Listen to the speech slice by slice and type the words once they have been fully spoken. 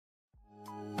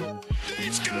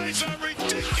guys are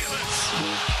ridiculous.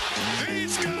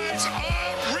 These guys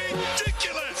are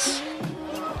ridiculous.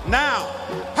 Now,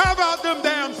 how about them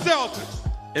damn Celtics?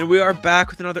 And we are back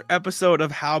with another episode of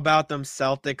How About Them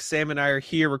Celtics. Sam and I are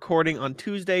here recording on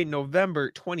Tuesday, November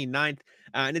 29th.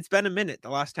 And it's been a minute. The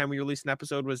last time we released an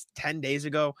episode was 10 days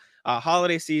ago.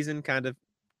 Holiday season kind of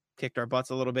kicked our butts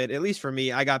a little bit. At least for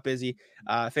me, I got busy.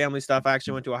 Family stuff. I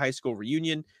actually went to a high school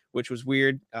reunion, which was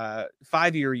weird.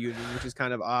 5-year reunion, which is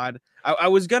kind of odd. I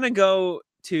was going to go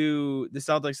to the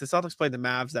Celtics. The Celtics played the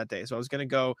Mavs that day. So I was going to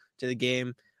go to the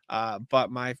game.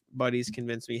 But my buddies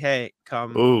convinced me, hey,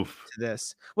 come to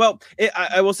this. Well,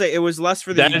 I will say it was less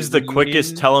for the That is the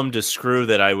quickest tell them to screw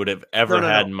that I would have ever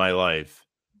had in my life.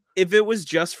 If it was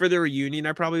just for the reunion,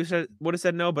 I probably would have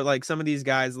said no. But like some of these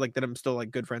guys, like that I'm still like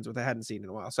good friends with, I hadn't seen in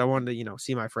a while. So I wanted to,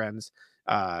 see my friends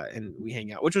and we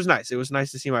hang out, which was nice. It was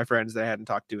nice to see my friends that I hadn't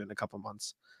talked to in a couple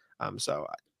months. So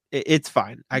it's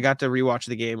fine. I got to rewatch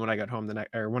the game when I got home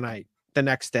the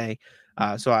next day.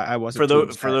 So I wasn't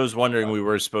for those wondering, we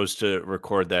were supposed to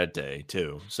record that day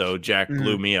too. So Jack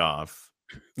blew me off.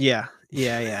 Yeah.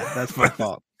 That's my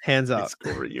fault. Hands up.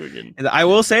 School reunion. And I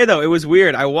will say though, it was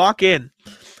weird. I walk in.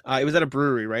 It was at a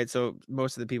brewery, right? So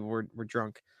most of the people were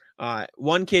drunk.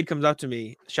 One kid comes up to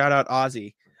me, shout out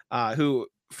Ozzy, who,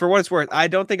 for what it's worth, I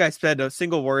don't think I said a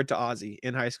single word to Ozzy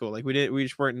in high school. Like we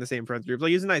just weren't in the same friends group. Like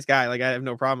he's a nice guy. Like I have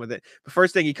no problem with it. The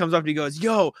first thing he comes up and he goes,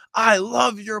 "Yo, I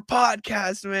love your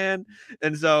podcast, man."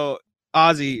 And so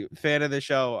Ozzy, fan of the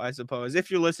show, I suppose. If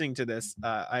you're listening to this,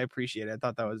 I appreciate it.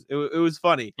 I thought it was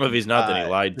funny. Well, if he's not, then he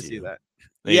lied to you. That.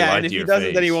 Yeah, and if he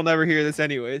doesn't, then he will never hear this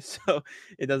anyway. So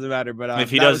it doesn't matter. But if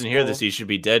he doesn't hear this, he should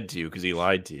be dead to you because he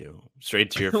lied to you straight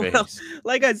to your face. Well,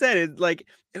 like I said,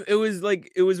 it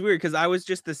was weird because I was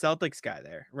just the Celtics guy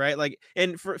there, right? Like,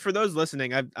 and for those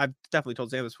listening, I've definitely told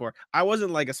Sam this before. I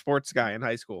wasn't like a sports guy in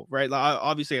high school, right? Like,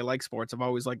 obviously, I like sports. I've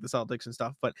always liked the Celtics and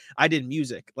stuff, but I did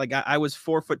music. Like I was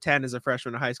 4'10" as a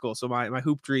freshman in high school, so my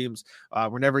hoop dreams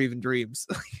were never even dreams.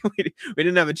 we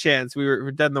didn't have a chance. We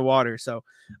were dead in the water. So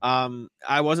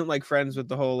I wasn't like friends with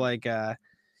the whole like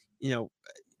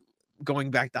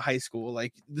going back to high school,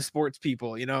 like the sports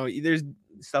people, there's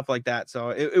stuff like that. So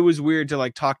it was weird to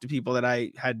like talk to people that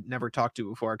I had never talked to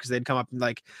before because they'd come up and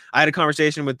like I had a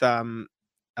conversation with shout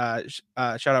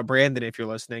out Brandon if you're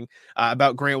listening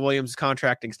about Grant Williams'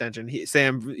 contract extension.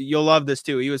 Sam, you'll love this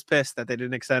too. He was pissed that they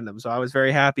didn't extend him, so I was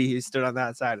very happy he stood on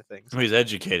that side of things. He's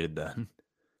educated then.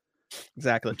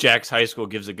 Exactly. Jack's high school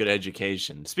gives a good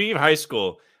education. Speaking of high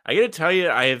school, I got to tell you,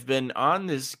 I have been on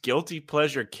this guilty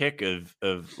pleasure kick of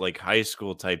like high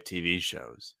school type TV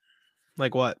shows.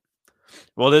 Like what?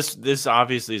 Well, this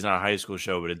obviously is not a high school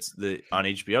show, but it's on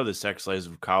HBO. The Sex Lives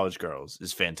of College Girls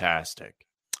is fantastic.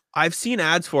 I've seen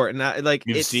ads for it,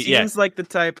 and seems like the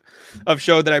type of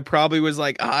show that I probably was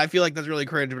like, I feel like that's really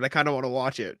cringe, but I kind of want to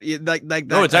watch it.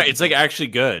 No, it's like actually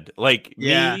good. Like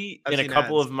me I've and a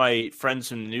couple ads. of my friends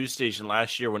from the news station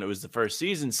last year when it was the first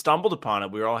season stumbled upon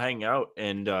it. We were all hanging out,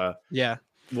 and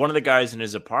one of the guys in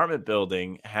his apartment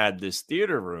building had this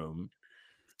theater room,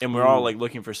 and we're all like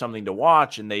looking for something to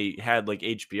watch, and they had like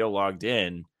HBO logged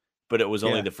in, but it was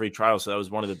only the free trial, so that was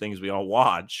one of the things we all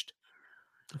watched.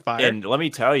 Fire. And let me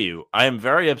tell you, I am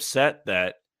very upset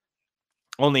that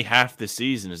only half the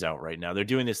season is out right now. They're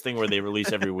doing this thing where they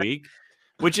release every week,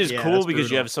 which is cool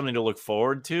because you have something to look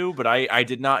forward to. But I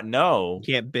did not know.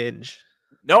 You can't binge.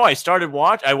 No, I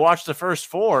watched the first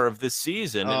 4 of this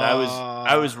season, and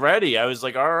I was ready. I was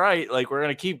like, all right, like we're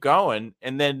gonna keep going.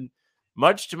 And then,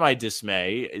 much to my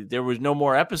dismay, there was no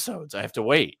more episodes. I have to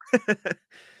wait.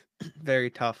 Very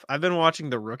tough. I've been watching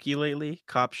The Rookie lately,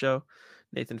 cop show.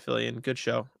 Nathan Fillion, good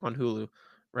show on Hulu.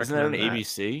 Isn't that an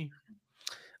ABC?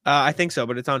 I think so,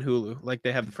 but it's on Hulu. Like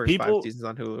they have the first 5 seasons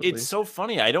on Hulu. It's so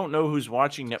funny. I don't know who's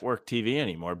watching network TV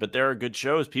anymore, but there are good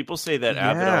shows. People say that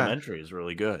Abbott Elementary is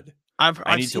really good. I've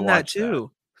seen that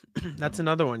too. That's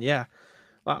another one. Yeah,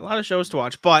 a lot of shows to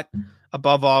watch. But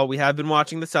above all, we have been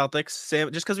watching the Celtics.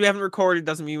 Sam, just because we haven't recorded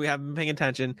doesn't mean we haven't been paying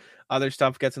attention. Other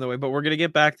stuff gets in the way, but we're gonna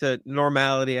get back to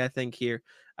normality, I think, here.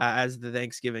 As the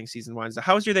Thanksgiving season winds down.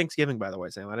 How was your Thanksgiving, by the way,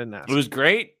 Sam? I didn't ask. It was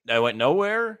great. I went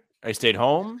nowhere. I stayed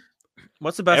home.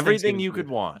 What's the best? Everything you could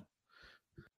want.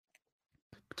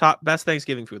 Best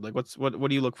Thanksgiving food. Like what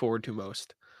do you look forward to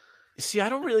most? See, I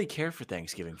don't really care for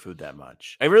Thanksgiving food that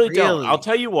much. I really don't. I'll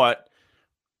tell you what.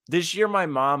 This year, my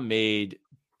mom made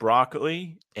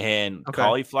broccoli and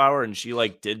cauliflower, and she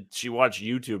watched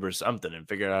YouTube or something and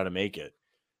figured out how to make it.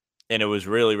 and it was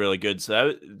really, really good.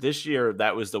 So this year,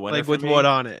 that was the winner. Like for with me. what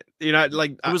on it? You're not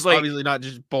like it was like obviously not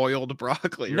just boiled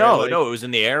broccoli. No, right? no, it was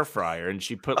in the air fryer, and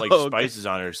she put like spices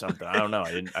on it or something. I don't know.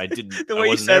 I didn't. The way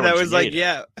you said that was like,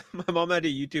 yeah, my mom had a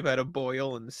YouTube how to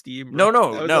boil and steam. No,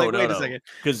 wait a second.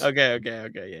 Because okay,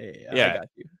 yeah. I got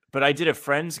you. But I did a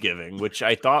Friendsgiving, which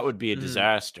I thought would be a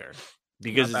disaster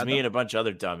because it's me and a bunch of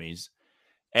other dummies,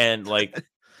 and like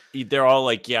they're all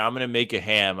like, yeah, I'm gonna make a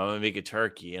ham, I'm gonna make a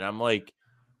turkey, and I'm like,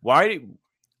 why?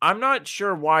 I'm not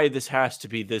sure why this has to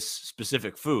be this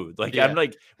specific food. Like, I'm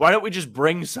like, why don't we just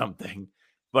bring something?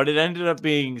 But it ended up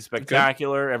being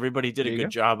spectacular. Good. Everybody did a good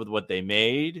job with what they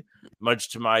made.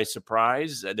 Much to my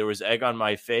surprise, there was egg on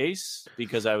my face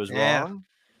because I was wrong.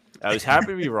 I was happy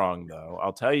to be wrong, though.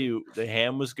 I'll tell you, the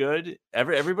ham was good.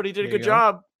 Everybody did a good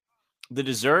job. The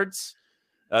desserts,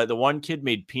 the one kid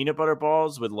made peanut butter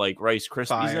balls with like Rice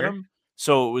Krispies in them.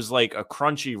 So it was like a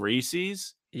crunchy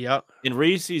Reese's. Yep. And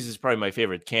Reese's is probably my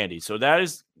favorite candy. So that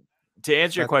is, to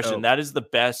answer your question, that is the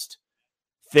best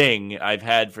thing I've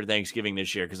had for Thanksgiving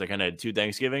this year, because I kind of had 2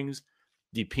 Thanksgivings.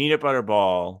 The peanut butter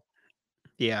ball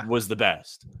was the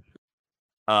best.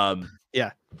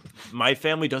 My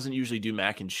family doesn't usually do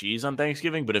mac and cheese on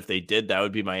Thanksgiving, but if they did, that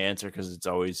would be my answer, because it's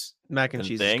always mac and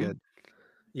cheese is good.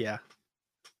 Yeah.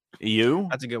 You?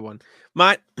 That's a good one.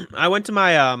 I went to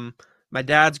my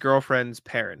dad's girlfriend's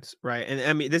parents, right? And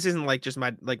I mean, this isn't like just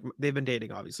they've been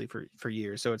dating obviously for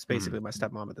years, so it's basically my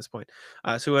stepmom at this point.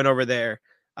 So we went over there.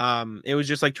 It was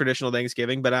just like traditional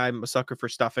Thanksgiving, but I'm a sucker for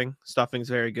stuffing. Stuffing's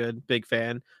very good, big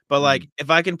fan. But like, if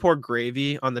I can pour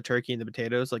gravy on the turkey and the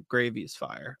potatoes, like gravy is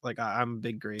fire. Like I'm a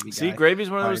big gravy guy. See, gravy is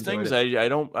one of those things I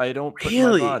don't put in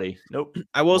my body. Nope.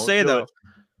 I will say though,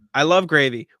 I love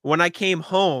gravy. When I came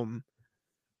home,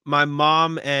 my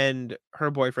mom and her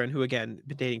boyfriend, who again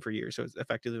been dating for years, so it's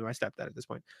effectively my stepdad at this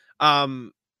point,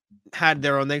 had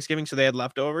their own Thanksgiving, so they had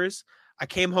leftovers. I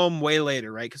came home way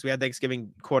later, right? Because we had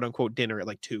Thanksgiving quote unquote dinner at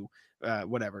like 2,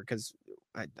 whatever. Because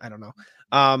I don't know.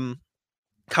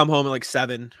 Come home at like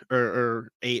 7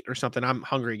 or 8 or something. I'm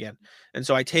hungry again, and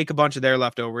so I take a bunch of their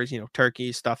leftovers.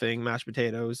 Turkey, stuffing, mashed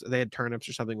potatoes. They had turnips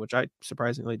or something, which I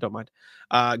surprisingly don't mind.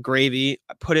 Gravy.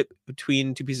 I put it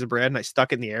between 2 pieces of bread, and I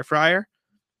stuck it in the air fryer.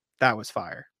 That was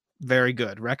fire. Very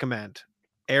good. Recommend.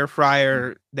 Air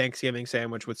fryer Thanksgiving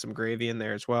sandwich with some gravy in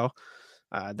there as well.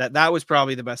 That was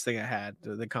probably the best thing I had.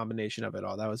 The combination of it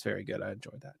all. That was very good. I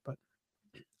enjoyed that. But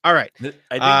all right. I think,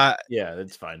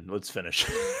 that's fine. Let's finish.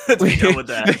 Let's be done with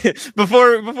that.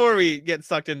 Before we get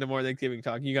sucked into more Thanksgiving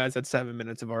talk, you guys had 7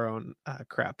 minutes of our own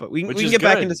crap, but we can get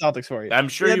back into Celtics for you. I'm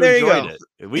sure you enjoyed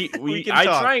it. I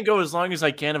try and go as long as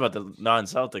I can about the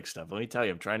non-Celtic stuff. Let me tell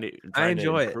you, I'm trying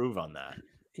to improve on that.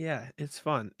 Yeah, it's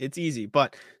fun. It's easy,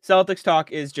 but Celtics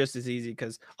talk is just as easy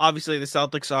because obviously the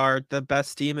Celtics are the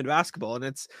best team in basketball, and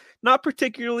it's not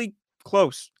particularly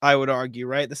close, I would argue,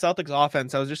 right? The Celtics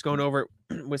offense, I was just going over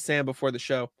it with Sam before the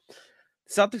show.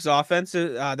 Celtics offense,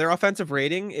 their offensive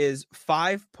rating is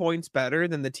 5 points better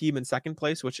than the team in second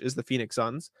place, which is the Phoenix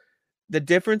Suns. The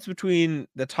difference between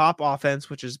the top offense,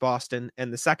 which is Boston,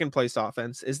 and the second place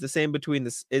offense is the same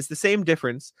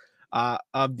difference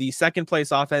of the second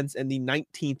place offense and the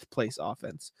 19th place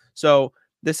offense. So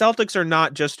the Celtics are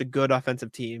not just a good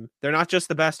offensive team. They're not just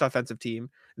the best offensive team.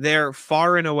 They're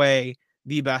far and away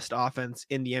the best offense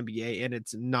in the NBA, and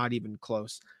it's not even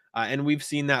close. And we've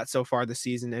seen that so far this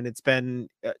season, and it's been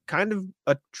kind of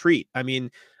a treat. I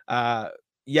mean,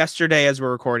 yesterday, as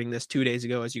we're recording this 2 days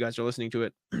ago, as you guys are listening to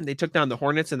it, they took down the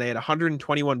Hornets and they had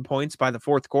 121 points by the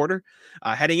fourth quarter.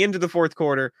 Heading into the fourth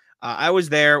quarter, I was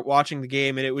there watching the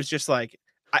game, and it was just like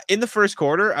in the first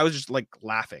quarter, I was just like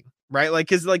laughing, right? Like,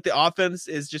 because like the offense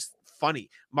is just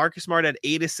funny. Marcus Smart had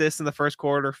 8 assists in the first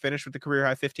quarter, finished with the career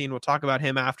high 15. We'll talk about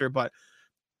him after, but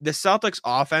the Celtics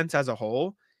offense as a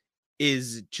whole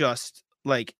is just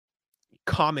like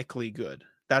comically good.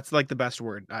 That's like the best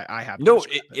word I have. No,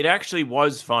 it actually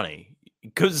was funny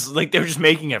because like they were just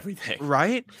making everything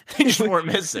right. They just weren't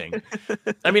missing.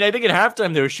 I mean, I think at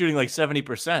halftime they were shooting like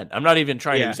 70%. I'm not even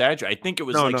trying to exaggerate. I think it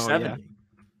was 70. Yeah.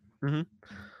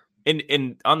 Mm-hmm.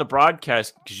 And on the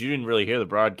broadcast, because you didn't really hear the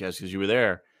broadcast because you were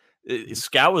there,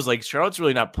 Scout was like, Charlotte's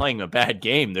really not playing a bad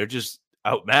game. They're just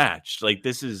outmatched. Like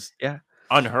this is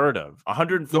unheard of.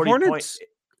 140 points.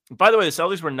 By the way, the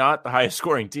Celtics were not the highest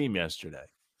scoring team yesterday.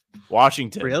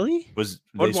 Washington was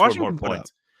they scored more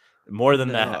points, more than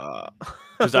that.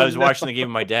 Because I was watching the game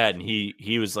with my dad, and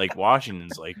he was like,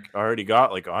 Washington's like already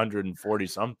got like 140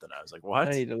 something. I was like, what?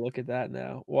 I need to look at that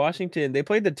now. Washington, they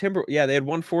played the Timber. Yeah, they had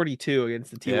 142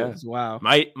 against the T-Wolves. Wow.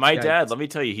 My dad, let me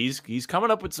tell you, he's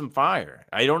coming up with some fire.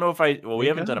 I don't know if we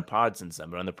haven't done a pod since then,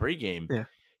 but on the pregame,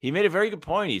 he made a very good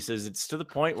point. He says it's to the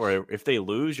point where if they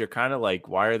lose, you're kind of like,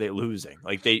 why are they losing?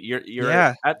 Like you're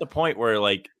at the point where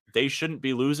like they shouldn't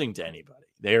be losing to anybody.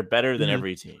 They are better than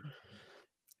every team.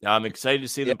 Now I'm excited to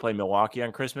see them play Milwaukee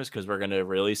on Christmas because we're going to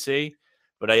really see.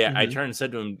 But I turned and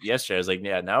said to him yesterday, I was like,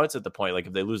 yeah, now it's at the point, like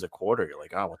if they lose a quarter, you're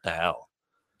like, oh, what the hell?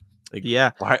 Like,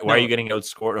 why are you getting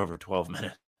outscored over 12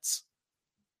 minutes?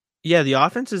 Yeah, the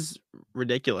offense is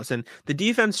ridiculous. And the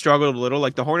defense struggled a little.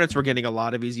 Like the Hornets were getting a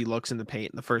lot of easy looks in the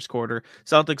paint in the first quarter.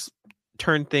 Celtics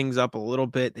turned things up a little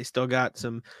bit. They still got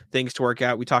some things to work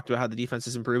out. We talked about how the defense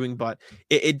is improving, but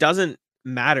it doesn't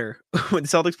matter. When the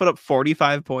Celtics put up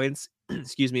 45 points,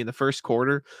 excuse me, in the first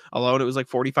quarter alone, it was like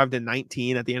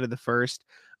 45-19 at the end of the first.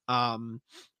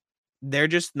 They're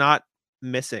just not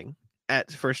missing at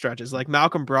first stretches. Like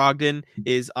Malcolm Brogdon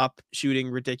is up shooting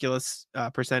ridiculous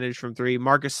percentage from three.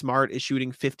 Marcus Smart is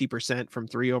shooting 50% from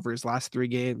three over his last 3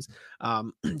 games.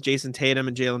 Jason Tatum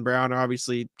and Jaylen Brown are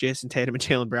obviously Jason Tatum and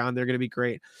Jaylen Brown. They're going to be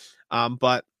great.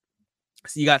 But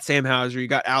so you got Sam Hauser, you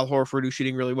got Al Horford, who's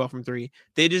shooting really well from three.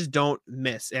 They just don't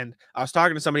miss. And I was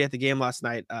talking to somebody at the game last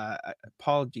night.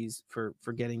 Apologies for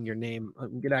forgetting your name.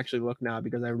 I'm gonna actually look now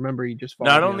because I remember you just.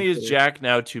 Not only is Jack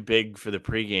now too big for the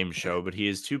pregame show, but he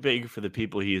is too big for the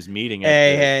people he is meeting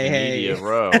at the media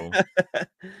row.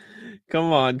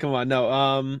 Come on.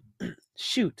 No,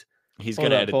 shoot. He's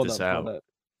gonna edit this out.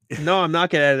 No, I'm not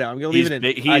gonna edit it out. I'm gonna leave it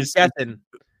in. He's Gethin.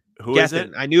 Who is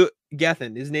it? I knew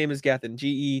Gethin. His name is Gethin.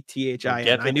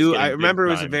 Gethin. I remember it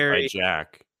was a very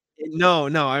Jack. No,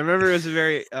 I remember it was a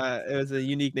very it was a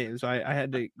unique name, so I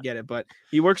had to get it. But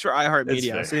he works for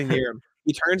iHeartMedia. I was sitting near him.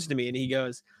 He turns to me and he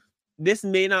goes, "This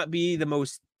may not be the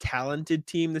most talented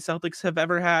team the Celtics have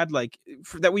ever had, like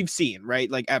that we've seen,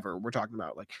 right? Like ever. We're talking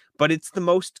about but it's the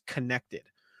most connected."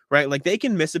 Right, like they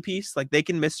can miss a piece, like they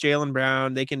can miss Jaylen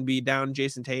Brown, they can be down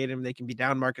Jason Tatum, they can be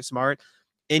down Marcus Smart,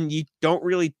 and you don't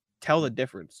really tell the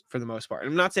difference for the most part.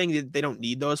 I'm not saying that they don't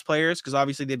need those players because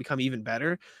obviously they become even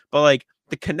better, but like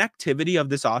the connectivity of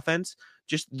this offense,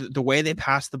 just the way they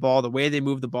pass the ball, the way they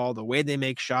move the ball, the way they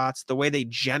make shots, the way they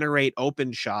generate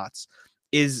open shots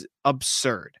is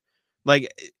absurd.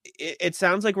 Like it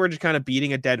sounds like we're just kind of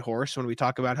beating a dead horse when we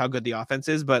talk about how good the offense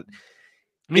is, but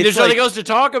I mean, there's nothing else to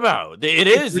talk about.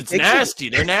 It's nasty.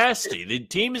 They're nasty. The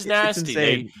team is nasty.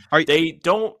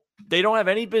 They don't have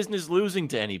any business losing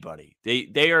to anybody.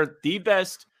 They are the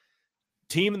best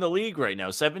team in the league right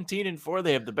now. 17-4.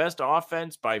 They have the best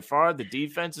offense by far. The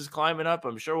defense is climbing up.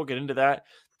 I'm sure we'll get into that.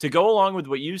 To go along with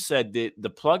what you said, the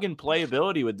plug and play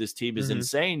ability with this team is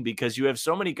insane because you have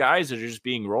so many guys that are just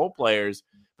being role players,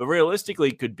 but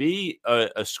realistically could be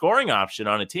a scoring option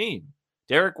on a team.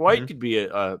 Derek White could be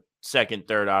a second,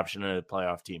 third option in a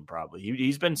playoff team. Probably.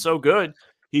 He's been so good.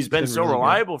 He's been so really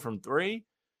reliable from three.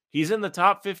 He's in the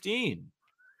top 15,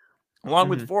 along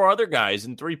with 4 other guys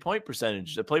in 3-point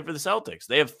percentage that play for the Celtics.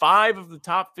 They have 5 of the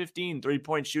top 15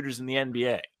 3-point shooters in the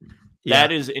NBA. Yeah.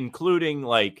 That is including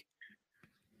like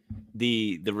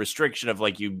the restriction of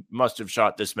like you must have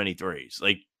shot this many threes.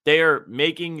 Like they are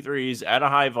making threes at a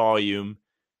high volume,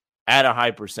 at a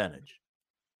high percentage.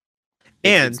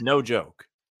 It's no joke.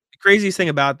 The craziest thing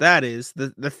about that is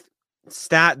the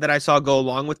stat that I saw go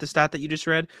along with the stat that you just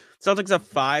read. Celtics have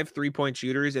 5 3-point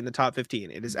shooters in the top 15.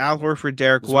 It is Al Horford,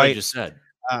 Derek White. I just said.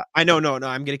 I know. No,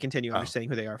 I'm going to continue. I'm just saying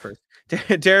who they are first.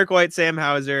 Derek White, Sam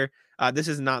Hauser. This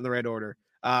is not in the right order.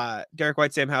 Derek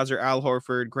White, Sam Hauser, Al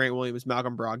Horford, Grant Williams,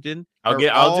 Malcolm Brogdon.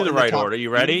 I'll do the right order.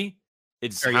 You ready?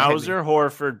 It's Hauser,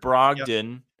 Horford,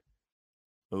 Brogdon. Yep.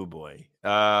 Oh boy.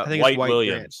 I think White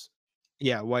Williams.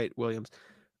 Yeah, White Williams.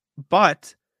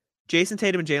 But Jason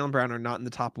Tatum and Jaylen Brown are not in the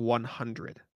top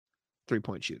 100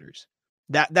 3-point shooters.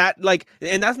 That like,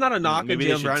 and that's not a knock on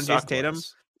Jaylen Brown and Jason Tatum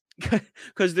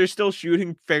because they're still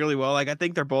shooting fairly well. Like I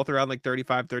think they're both around like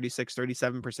 35, 36,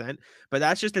 37%. But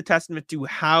that's just a testament to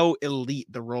how elite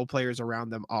the role players around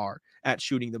them are at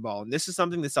shooting the ball. And this is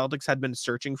something the Celtics had been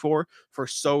searching for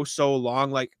so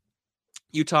long. Like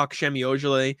you talk Semi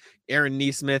Ojeleye, Aaron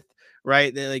Nesmith,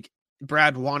 right? They like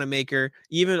Brad Wanamaker,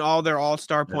 even all their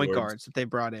all-star point guards that they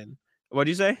brought in. What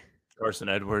do you say? Carson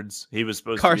Edwards. He was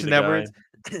supposed Carson to be the Edwards.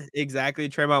 guy. Exactly.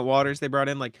 Tremont Waters they brought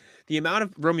in. Like the amount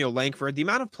of Romeo Langford, the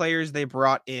amount of players they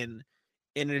brought in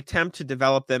an attempt to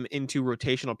develop them into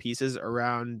rotational pieces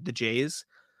around the Jays.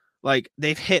 Like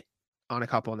they've hit on a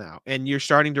couple now, and you're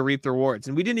starting to reap the rewards.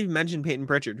 And we didn't even mention Peyton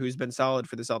Pritchard, who's been solid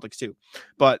for the Celtics too.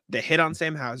 But they hit on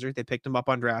Sam Hauser. They picked him up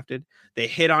undrafted. They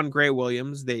hit on Grant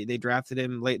Williams. They drafted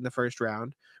him late in the first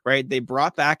round, right? They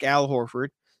brought back Al Horford.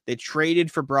 They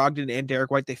traded for Brogdon and Derek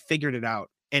White. They figured it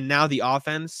out. And now the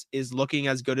offense is looking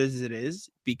as good as it is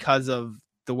because of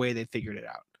the way they figured it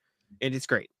out. And it's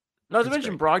great. Not to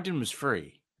mention Brogdon was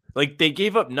free. Like they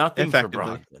gave up nothing for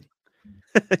Brogdon.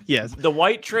 Yes. The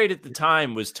White trade at the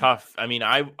time was tough. I mean,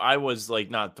 I was like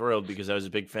not thrilled because I was a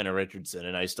big fan of Richardson,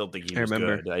 and I still think he was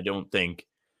good. I don't think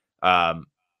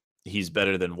he's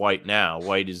better than White now.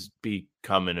 White has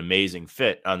become an amazing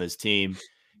fit on this team.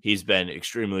 He's been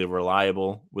extremely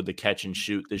reliable with the catch and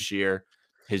shoot this year.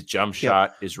 His jump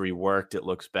shot is reworked. It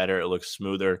looks better. It looks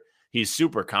smoother. He's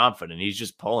super confident. He's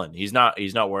just pulling. He's not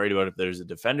worried about if there's a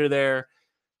defender there.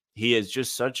 He is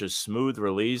just such a smooth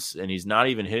release, and he's not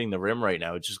even hitting the rim right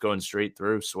now. It's just going straight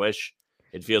through, swish.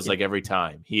 It feels like every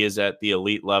time. He is at the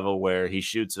elite level where he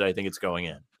shoots it. I think it's going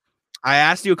in. I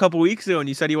asked you a couple weeks ago, and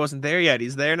you said he wasn't there yet.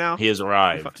 He's there now? He has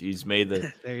arrived. He's made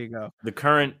the – There you go. The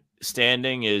current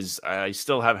standing is I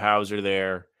still have Hauser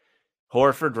there.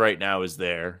 Horford right now is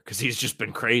there because he's just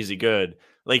been crazy good.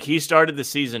 Like, he started the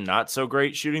season not so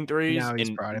great shooting threes,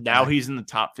 now he's in the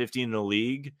top 15 in the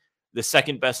league, the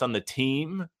second best on the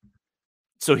team.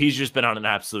 So he's just been on an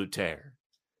absolute tear.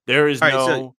 There is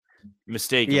no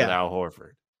mistake with Al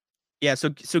Horford. Yeah, so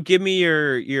give me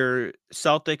your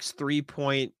Celtics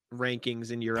 3-point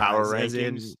rankings in your power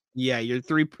rankings. Your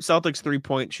Celtics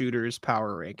 3-point shooters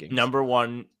power rankings. Number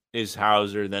 1 is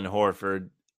Hauser, then Horford,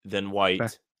 then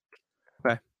White.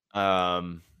 Okay.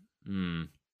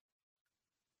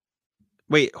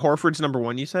 Wait, Horford's number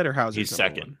 1, you said, or Hauser's He's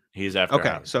second. 1? He's after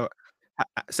Hauser. So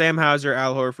Sam Hauser,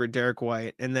 Al Horford, Derek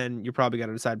White, and then you probably got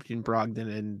to decide between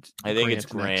Brogdon and I think it's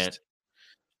Grant.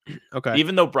 Okay.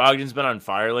 Even though Brogdon's been on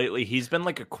fire lately, he's been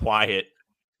like a quiet,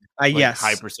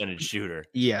 high percentage shooter.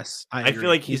 Yes, I feel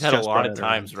like he's had a lot of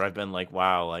times where I've been like,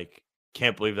 wow, like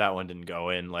can't believe that one didn't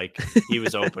go in. Like he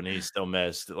was open and he still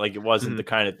missed. Like it wasn't the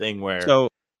kind of thing where. So,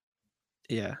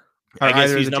 yeah. I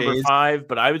guess he's number 5,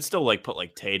 but I would still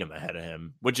put Tatum ahead of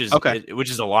him, which is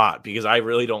a lot because I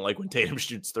really don't like when Tatum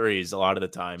shoots threes a lot of the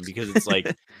time because it's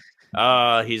like,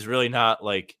 he's really not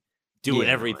doing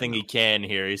everything he can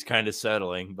here. He's kind of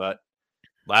settling, but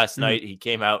last night he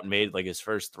came out and made his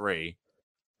first 3.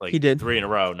 He did 3 in a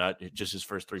row, not just his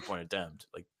first 3-point attempt,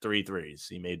 3 threes.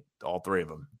 He made all 3 of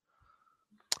them.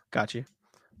 Got you.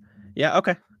 Yeah.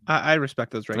 Okay. I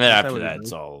respect those rankings. And then after that,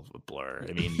 it's all a blur.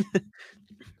 I mean,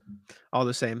 all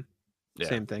the same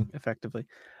thing effectively.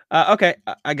 Okay.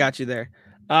 I got you there.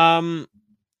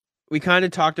 We kind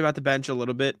of talked about the bench a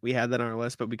little bit. We had that on our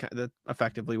list, but that's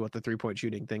effectively what the 3-point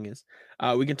shooting thing is.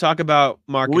 We can talk about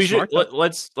Marcus Smart.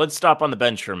 Let's stop on the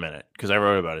bench for a minute because I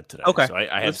wrote about it today. Okay. So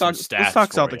I have some stats. Let's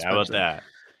talk for Celtics. You. How about that?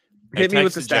 Hit me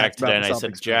with the stats Jack today, and I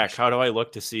said, bench. Jack, how do I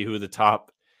look to see who the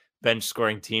top bench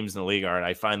scoring teams in the league are? And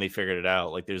I finally figured it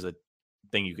out. There's a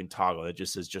thing you can toggle that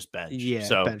just says just bench. Yeah.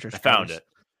 So bench I found it.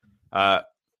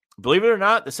 Believe it or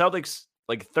not, the Celtics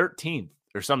 13th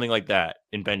or something like that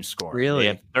in bench score. Really? They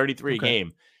have 33 a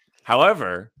game.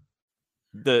 However,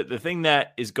 the thing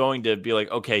that is going to be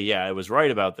okay, yeah, I was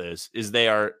right about this, is they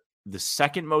are the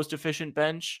second most efficient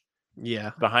bench.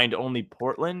 Yeah. Behind only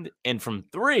Portland. And from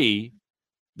 3,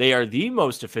 they are the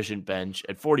most efficient bench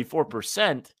at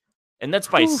 44%. And that's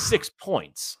by 6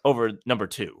 points over number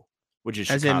 2, which is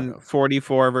as Chicago. In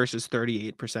 44 versus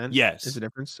 38%. Yes. Is the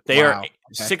difference? They are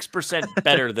 6%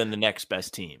 better than the next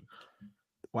best team.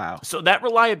 Wow. So that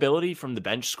reliability from the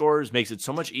bench scorers makes it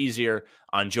so much easier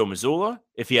on Joe Mazzulla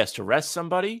if he has to rest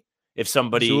somebody. If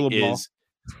somebody is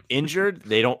injured,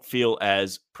 they don't feel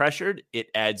as pressured. It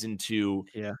adds into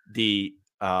the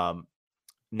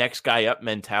next guy up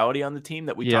mentality on the team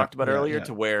that we talked about earlier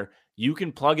to where you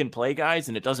can plug and play guys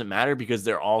and it doesn't matter because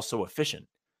they're all so efficient.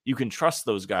 You can trust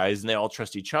those guys and they all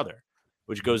trust each other,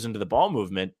 which goes into the ball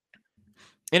movement.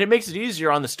 And it makes it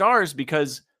easier on the stars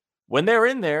because when they're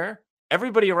in there,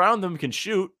 everybody around them can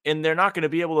shoot, and they're not going to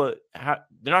be able to.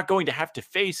 They're not going to have to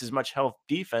face as much health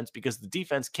defense because the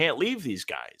defense can't leave these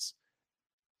guys.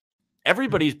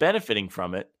 Everybody's benefiting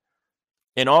from it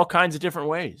in all kinds of different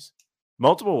ways,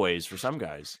 multiple ways for some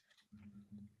guys.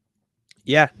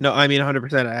 Yeah, no, I mean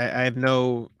 100%. I have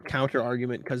no counter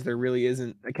argument because there really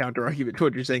isn't a counter argument to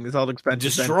what you're saying. This all expensive,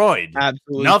 destroyed,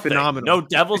 absolutely nothing, phenomenal. No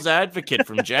devil's advocate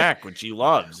from Jack, which he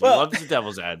loves. He loves the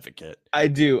devil's advocate. I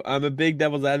do. I'm a big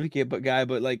devil's advocate, but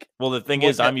well, the thing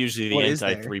is, I'm usually the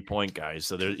anti 3-point guy,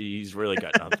 so he's really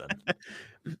got nothing.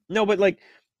 No, but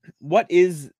what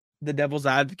is the devil's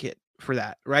advocate for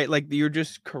that? Right? You're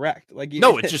just correct.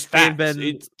 No, it's just facts.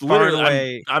 It's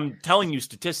literally. I'm telling you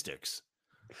statistics.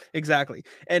 Exactly.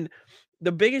 And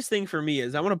the biggest thing for me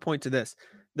is I want to point to this.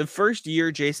 The first year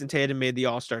Jason Tatum made the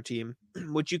All-Star team,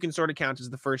 which you can sort of count as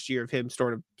the first year of him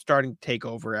sort of starting to take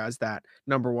over as that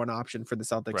number 1 option for the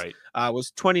Celtics,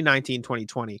 was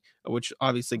 2019-2020, which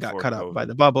obviously got cut out by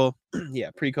the bubble.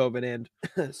 Pre-COVID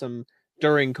and some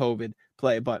during COVID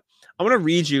play. But I want to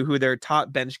read you who their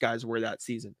top bench guys were that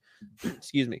season.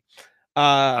 Excuse me.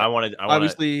 I want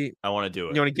to do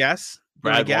it. You want to guess?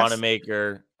 Brad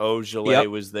Wanamaker, Ojeleye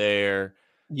was there.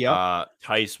 Yep.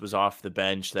 Tice was off the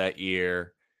bench that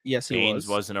year. Yes, he Baines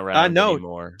wasn't around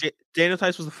anymore. Daniel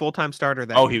Tice was the full-time starter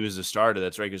that year. He was the starter.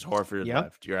 That's right, because Horford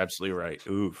left. You're absolutely right.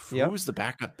 Oof. Yep. Who was the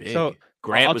backup big? So,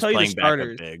 Grant was playing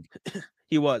backup big.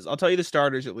 He was. I'll tell you the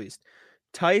starters at least.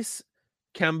 Tice,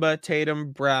 Kemba,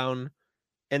 Tatum, Brown,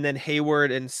 and then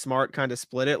Hayward and Smart kind of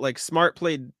split it. Like Smart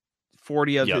played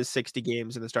 40 of his 60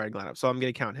 games in the starting lineup. So I'm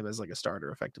going to count him as like a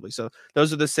starter effectively. So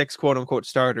those are the 6 quote unquote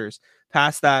starters.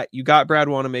 Past that, you got Brad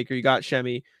Wanamaker, you got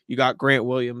Shemi, you got Grant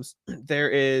Williams. There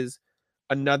is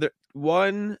another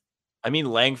one. I mean,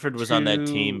 Langford was on that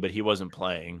team, but he wasn't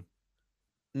playing.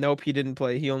 Nope, he didn't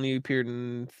play. He only appeared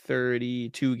in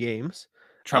 32 games.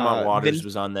 Tremont Waters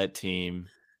was on that team.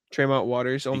 Tremont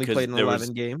Waters only played in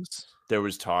 11 games. There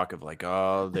was talk of like,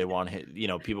 they want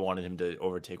him, people wanted him to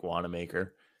overtake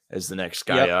Wanamaker as the next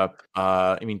guy up.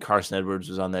 I mean, Carson Edwards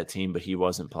was on that team, but he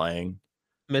wasn't playing.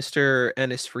 Mr.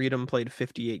 Ennis Freedom played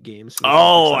 58 games.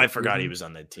 I forgot he was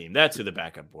on that team. That's who the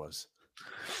backup was.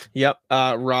 Yep.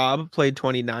 Rob played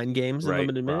 29 games in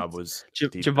limited minutes. Rob was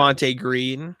Javonte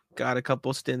Green got a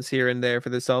couple stints here and there for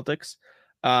the Celtics.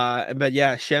 But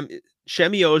yeah, Shemi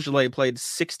Ojeleye played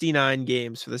 69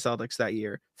 games for the Celtics that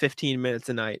year, 15 minutes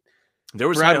a night. There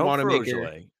was high hope for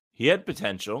Ojeleye. He had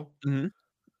potential. Mm-hmm.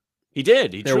 He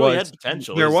did. He truly had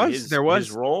potential. There was.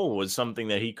 His role was something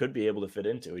that he could be able to fit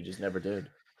into. He just never did.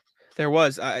 There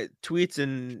was tweets,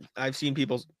 and I've seen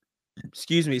people,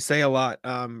 say a lot.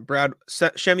 Shemi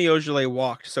Ojeleye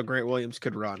walked so Grant Williams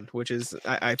could run, which is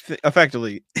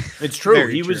effectively. It's true.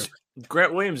 He was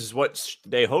Grant Williams is what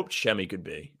they hoped Shemi could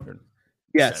be.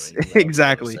 Yes,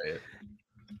 exactly.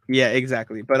 Yeah,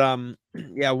 exactly. But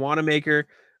Wanamaker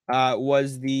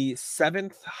was the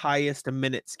 7th highest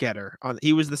minutes getter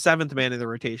he was the 7th man in the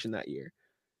rotation that year.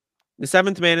 The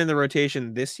 7th man in the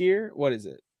rotation this year, what is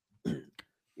it?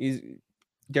 He's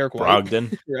Derek White.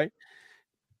 Brogdon. Right?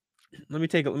 Let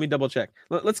me double check.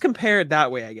 Let's compare it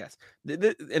that way, I guess.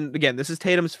 And again, this is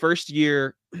Tatum's first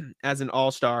year as an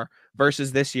all-star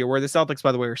versus this year, where the Celtics,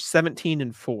 by the way, are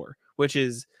 17-4, which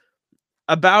is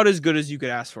about as good as you could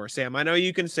ask for, Sam. I know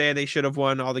you can say they should have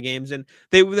won all the games, and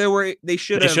they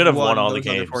should have won all the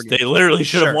games. They literally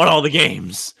should have won all the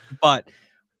games. But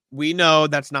we know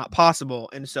that's not possible,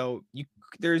 and so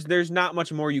there's not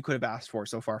much more you could have asked for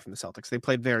so far from the Celtics. They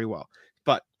played very well.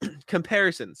 But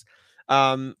comparisons.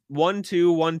 1-2,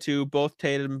 1-2, both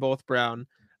Tatum, both Brown.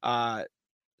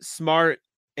 Smart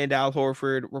and Al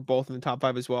Horford were both in the top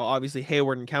 5 as well. Obviously,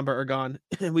 Hayward and Kemba are gone.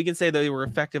 We can say that they were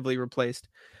effectively replaced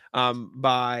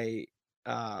by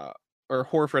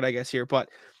Horford, I guess, here. But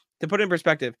to put it in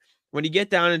perspective, when you get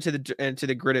down into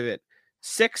the grid of it,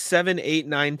 6, 7, 8,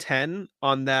 9, 10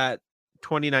 on that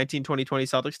 2019-2020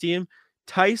 Celtics team,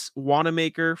 Tice,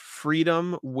 Wanamaker,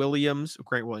 Freedom,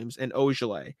 Grant Williams, and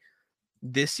Ojeleye.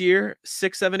 This year,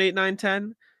 6, 7, 8, 9,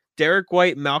 10, Derek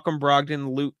White, Malcolm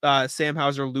Brogdon, Sam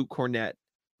Hauser, Luke Cornett,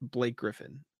 Blake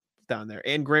Griffin down there,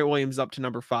 and Grant Williams up to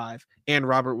number 5, and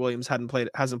Robert Williams hasn't played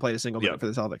a single minute for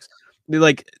the Celtics.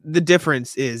 Like, the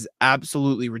difference is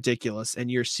absolutely ridiculous, and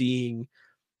you're seeing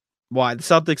why the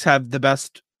Celtics have the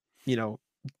best,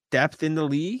 depth in the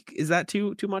league. Is that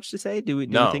too much to say? Do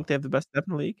you think they have the best depth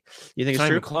in the league? You think it's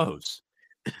true? Close.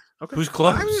 Okay. Who's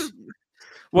close?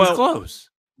 Who's close?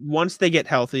 Once they get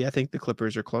healthy, I think the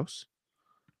Clippers are close.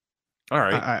 All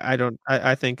right.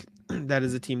 I think that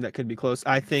is a team that could be close.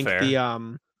 I think Fair.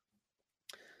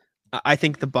 I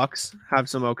think the Bucks have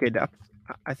some okay depth.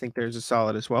 I think there's a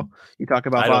solid as well. You talk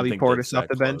about Bobby Portis off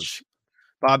the bench.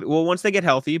 Once they get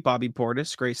healthy, Bobby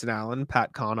Portis, Grayson Allen,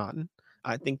 Pat Connaughton.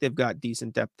 I think they've got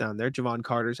decent depth down there. Javon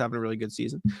Carter's having a really good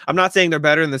season. I'm not saying they're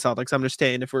better than the Celtics. I'm just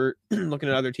saying if we're looking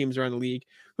at other teams around the league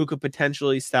who could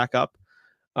potentially stack up,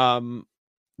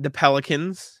 the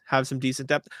Pelicans have some decent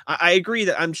depth. I agree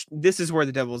that this is where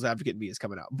the devil's advocate B is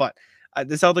coming out. But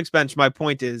the Celtics bench, my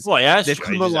point is, I asked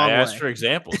for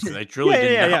examples, and I truly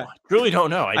didn't know. I truly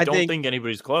don't know. I don't think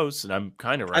anybody's close, and I'm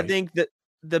kind of right. I think that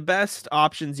the best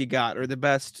options you got, or the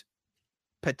best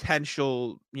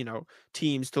potential,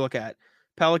 teams to look at: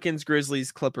 Pelicans,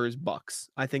 Grizzlies, Clippers, Bucks.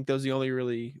 I think those are the only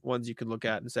really ones you could look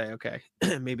at and say, okay,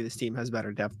 maybe this team has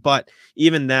better depth. But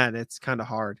even then, it's kind of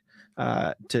hard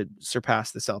to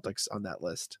surpass the Celtics on that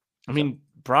list. I mean,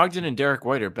 Brogdon and Derek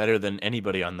White are better than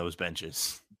anybody on those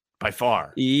benches by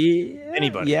far. Yeah,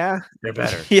 anybody. Yeah, they're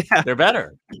better. Yeah, they're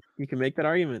better. You can make that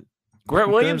argument. Grant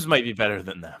Williams might be better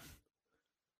than them.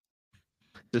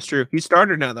 That's true. He's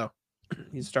started now, though.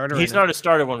 He's not a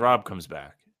starter when Rob comes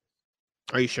back.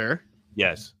 Are you sure?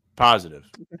 Yes, positive.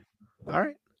 All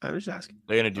right, I was just asking.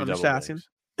 They're gonna do double.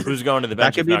 Who's going to the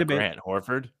bench if not Grant?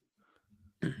 Horford?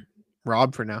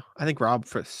 Rob for now. I think Rob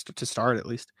to start at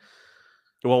least.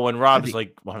 Well, when Rob's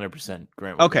like 100%,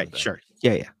 Grant. Okay, sure.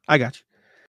 Yeah. I got you.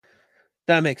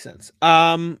 That makes sense.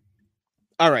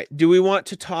 All right. Do we want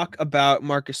to talk about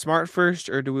Marcus Smart first,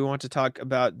 or do we want to talk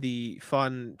about the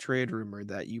fun trade rumor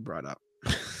that you brought up?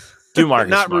 Do Marcus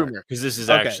not Smart, rumor, because this is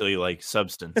actually like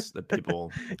substance that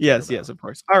people. yes, of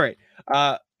course. All right.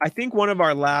 I think one of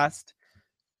our last,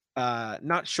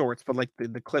 not shorts, but like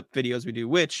the clip videos we do,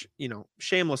 which,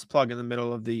 shameless plug in the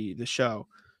middle of the show.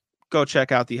 Go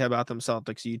check out the How About Them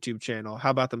Celtics YouTube channel. How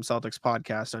About Them Celtics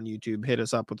podcast on YouTube. Hit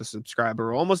us up with a subscriber.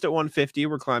 We're almost at 150.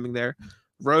 We're climbing there.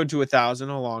 Road to 1,000,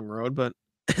 a long road, but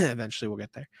eventually we'll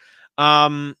get there.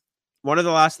 One of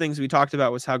the last things we talked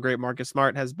about was how great Marcus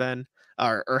Smart has been,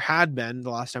 or had been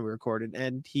the last time we recorded,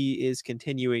 and he is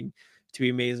continuing to be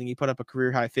amazing. He put up a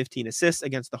career high 15 assists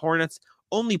against the Hornets.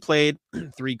 Only played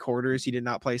 3 quarters. He did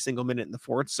not play a single minute in the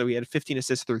fourth, so he had 15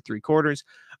 assists through 3 quarters.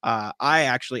 I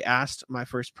actually asked my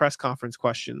first press conference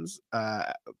questions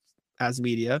as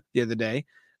media the other day.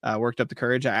 Worked up the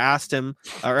courage. I asked him,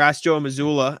 or asked Joe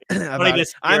Mazzulla about it.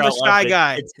 I'm a shy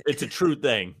guy. It's a true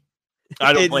thing.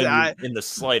 I don't blame you in the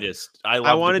slightest.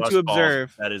 I wanted to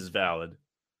observe. That is valid.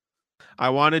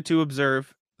 I wanted to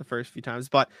observe the first few times,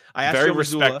 but I asked very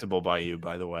respectable by you,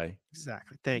 by the way.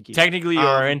 Exactly. Thank you. Technically, you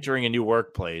are entering a new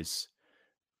workplace,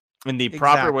 and the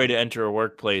proper way to enter a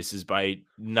workplace is by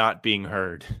not being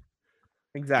heard.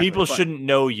 Exactly. People shouldn't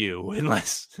know you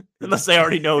unless they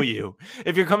already know you.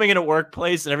 If you're coming in a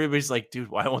workplace and everybody's like, dude,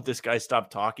 why won't this guy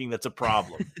stop talking? That's a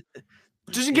problem.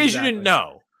 Just in case you didn't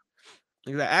know.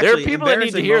 Exactly. Actually, there are people that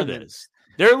need to hear this.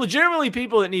 There are legitimately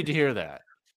people that need to hear that.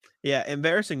 Yeah,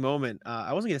 embarrassing moment.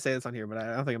 I wasn't gonna say this on here, but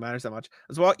I don't think it matters that much.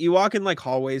 You walk in like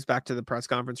hallways back to the press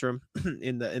conference room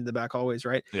in the back hallways,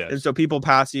 right? Yeah. And so people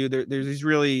pass you. There's these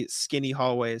really skinny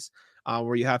hallways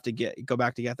where you have to go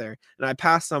back to get there. And I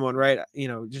pass someone, right?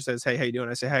 Just says, "Hey, how you doing?"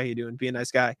 I say, "How you doing?" Be a nice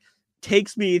guy.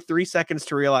 Takes me 3 seconds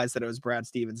to realize that it was Brad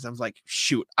Stevens. I was like,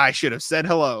 "Shoot, I should have said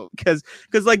hello," because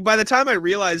like by the time I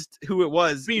realized who it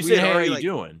was, you said, "Hey, how you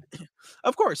doing?"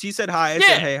 Of course, he said hi. I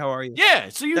said, "Hey, how are you?" Yeah,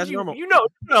 so that's normal.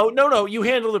 No, you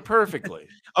handled it perfectly.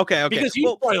 Okay. Because he's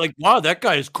probably like, "Wow, that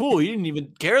guy is cool. He didn't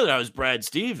even care that I was Brad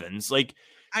Stevens." Like,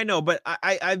 I know, but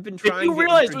I've been trying. If you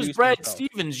realized it was Brad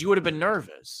Stevens, you would have been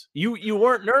nervous. You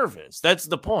weren't nervous. That's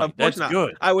the point. That's not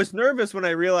good. I was nervous when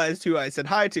I realized who I said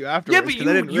hi to afterwards.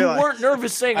 Yeah, but you weren't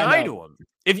nervous saying hi to him.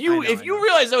 If you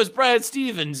realized that was Brad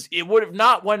Stevens, it would have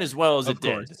not went as well as it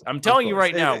did. I'm telling you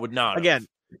right now, it would not. Again,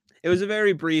 it was a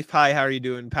very brief "Hi, how are you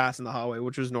doing?" pass in the hallway,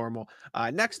 which was normal.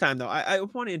 Next time, though, I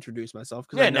want to introduce myself.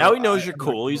 Now he knows you're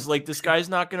cool. He's like, this guy's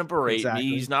not going to berate me.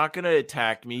 He's not going to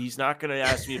attack me. He's not going to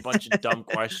ask me a bunch of dumb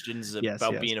questions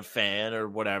about being a fan or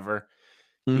whatever.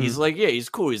 Mm-hmm. He's like, he's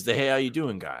cool. He's the "Hey, how you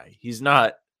doing?" guy. He's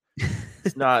not.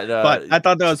 But I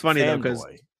thought that was funny though, because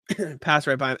pass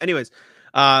right by him. Anyways,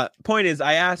 point is,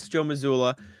 I asked Joe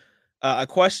Mazzulla a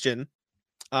question.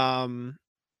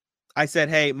 I said,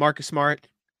 "Hey, Marcus Smart.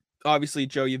 Obviously,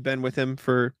 Joe, you've been with him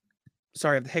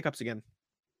sorry, I have the hiccups again.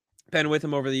 Been with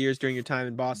him over the years during your time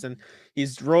in Boston.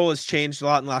 His role has changed a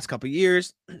lot in the last couple of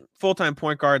years. Full-time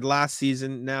point guard last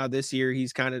season. Now this year,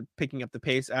 he's kind of picking up the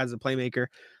pace as a playmaker.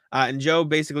 And Joe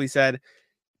basically said,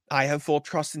 I have full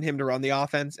trust in him to run the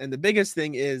offense. And the biggest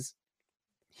thing is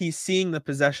he's seeing the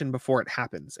possession before it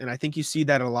happens. And I think you see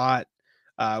that a lot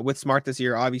with Smart this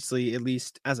year, obviously, at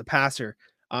least as a passer,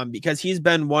 because he's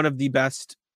been one of the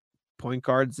best point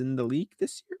guards in the league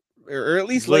this year, or at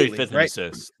least lately, fifth right? in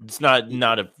assists. It's not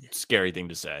a scary thing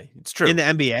to say. It's true. In the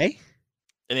NBA?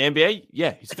 In the NBA,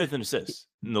 yeah, he's 5th in assists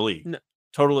in the league. No.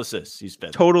 Total assists, he's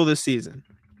 5th. Total this season.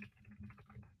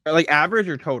 Like average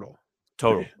or total?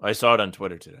 Total. I saw it on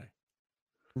Twitter today.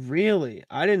 Really?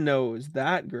 I didn't know it was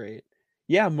that great.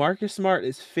 Yeah, Marcus Smart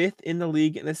is 5th in the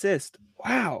league in assists.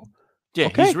 Wow. Yeah,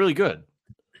 he's really good.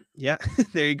 Yeah,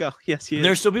 there you go. Yes, he is. And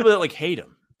there's still people that like hate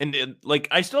him. And like,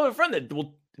 I still have a friend that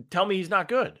will tell me he's not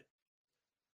good.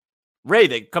 Ray,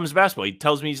 that comes to basketball, he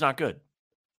tells me he's not good.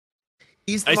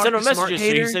 I sent him a message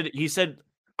yesterday. He said,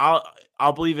 I'll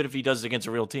believe it if he does it against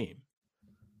a real team.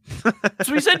 That's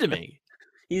what he said to me.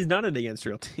 He's done it against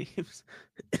real teams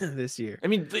this year. I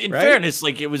mean, in fairness,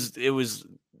 like it was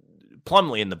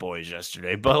Plumlee and the boys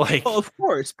yesterday, but like, well, of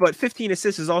course, but 15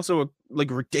 assists is also a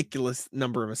ridiculous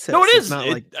number of assists. No, it is. Not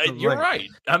you're right.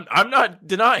 I'm not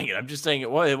denying it. I'm just saying it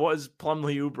was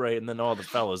Plumlee, Oubre, and then all the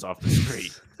fellas off the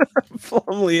street.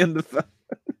 Plumlee and the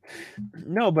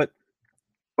no, but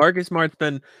Marcus Smart's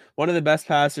been one of the best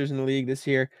passers in the league this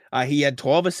year. He had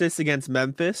 12 assists against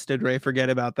Memphis. Did Ray forget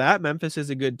about that? Memphis is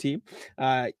a good team.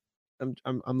 I'm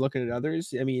looking at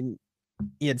others. I mean,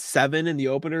 He had 7 in the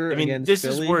opener. I mean, against this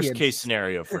Philly. is worst case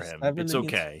scenario for him. It's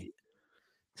okay.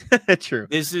 True.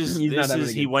 This is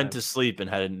he went to sleep and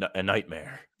had a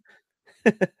nightmare.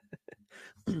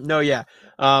 No, yeah.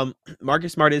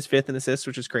 Marcus Smart is 5th in assists,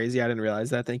 which is crazy. I didn't realize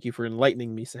that. Thank you for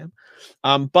enlightening me, Sam.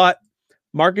 But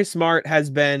Marcus Smart has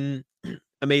been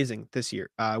amazing this year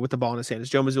with the ball in his hand. As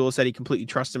Joe Mazzulla said, he completely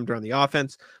trusts him to run the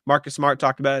offense. Marcus Smart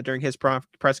talked about it during his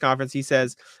press conference. He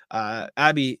says,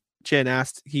 Abby Chin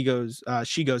asked, she goes,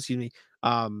 excuse me,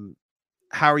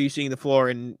 how are you seeing the floor?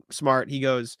 And Smart, he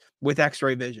goes, with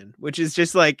X-ray vision, which is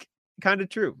just like kind of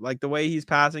true. Like the way he's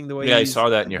passing, the way I saw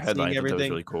that in your headline. That was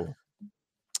really cool.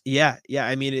 Yeah.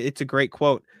 I mean, it's a great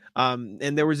quote.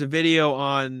 And there was a video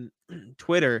on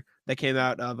Twitter that came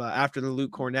out of after the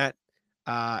Luke Cornett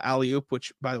alley-oop,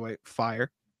 which by the way, fire,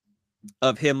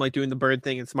 of him like doing the bird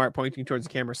thing and Smart pointing towards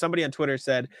the camera. Somebody on Twitter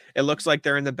said it looks like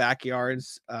they're in the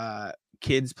backyards,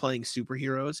 kids playing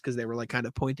superheroes, because they were like kind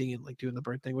of pointing and like doing the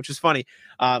bird thing, which is funny.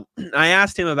 I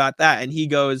asked him about that, and he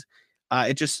goes,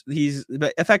 he's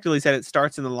effectively said it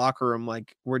starts in the locker room.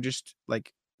 Like we're just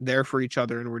like there for each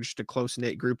other, and we're just a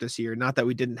close-knit group this year. Not that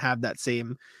we didn't have that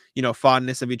same,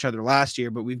 fondness of each other last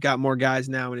year, but we've got more guys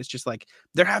now, and it's just like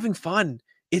they're having fun.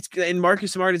 And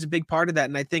Marcus Smart is a big part of that.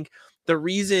 And I think the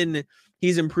reason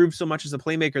he's improved so much as a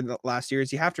playmaker last year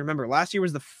is you have to remember last year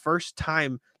was the first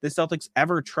time the Celtics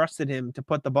ever trusted him to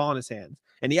put the ball in his hands.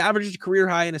 And he averaged a career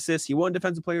high in assists. He won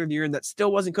Defensive Player of the Year, and that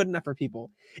still wasn't good enough for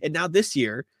people. And now this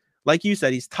year, like you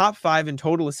said, he's top 5 in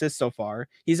total assists so far.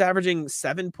 He's averaging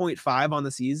 7.5 on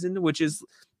the season, which is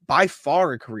by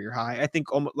far a career high. I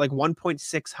think almost like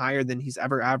 1.6 higher than he's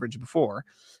ever averaged before.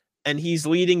 And he's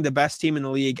leading the best team in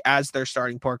the league as their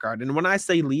starting point guard. And when I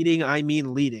say leading, I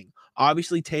mean leading.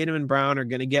 Obviously, Tatum and Brown are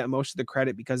going to get most of the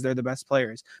credit because they're the best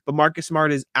players. But Marcus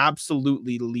Smart is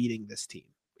absolutely leading this team.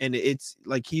 And it's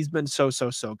like he's been so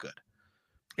good.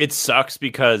 It sucks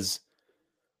because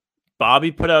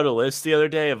Bobby put out a list the other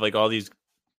day of like all these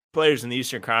players in the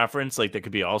Eastern Conference, like they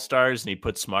could be all-stars, and he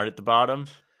put Smart at the bottom.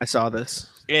 I saw this.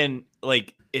 And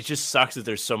like it just sucks that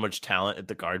there's so much talent at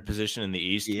the guard position in the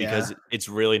East because it's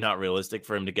really not realistic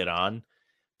for him to get on.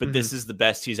 But this is the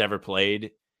best he's ever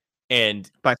played.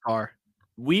 And by far,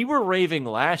 we were raving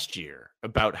last year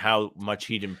about how much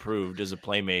he'd improved as a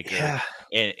playmaker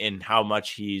and how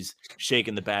much he's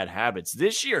shaken the bad habits.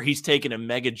 This year, he's taken a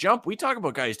mega jump. We talk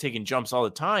about guys taking jumps all the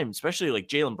time, especially like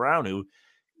Jaylen Brown, who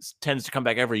tends to come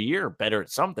back every year better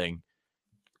at something.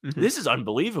 This is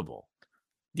unbelievable.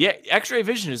 Yeah, X-ray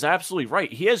vision is absolutely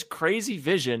right. He has crazy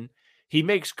vision. He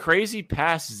makes crazy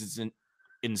passes. It's an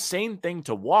insane thing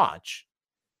to watch.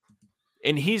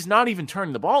 And he's not even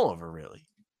turning the ball over, really.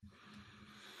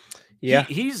 Yeah.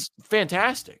 He's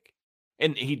fantastic.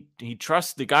 And he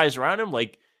trusts the guys around him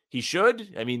like he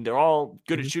should. I mean, they're all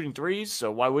good at shooting threes,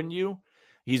 so why wouldn't you?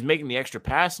 He's making the extra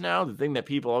pass now. The thing that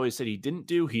people always said he didn't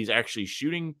do, he's actually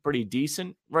shooting pretty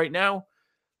decent right now.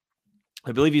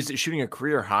 I believe he's shooting a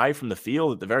career high from the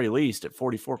field at the very least at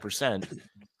 44%.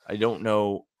 I don't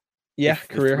know. Yeah,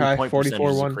 career high,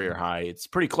 44.1. Career high. It's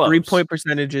pretty close. 3-point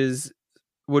percentages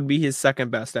would be his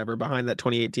second best ever behind that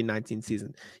 2018-19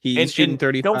 season. He's shooting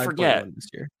 35.1 don't forget, this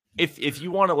year. If you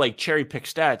want to like cherry pick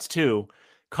stats too,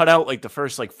 cut out like the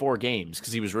first like 4 games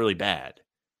because he was really bad.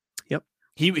 Yep.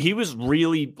 He was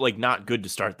really like not good to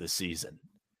start this season.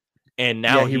 And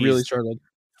now he really struggled.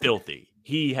 Filthy.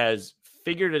 He has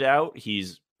figured it out.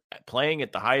 He's playing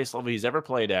at the highest level he's ever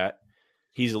played at.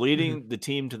 He's leading the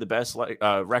team to the best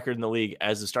record in the league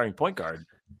as the starting point guard.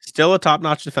 Still a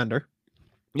top-notch defender.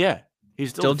 Yeah,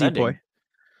 he's still deep boy.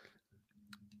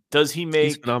 Does he make?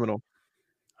 He's phenomenal.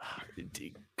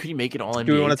 Could he make it all NBA?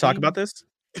 Do we want to talk about this?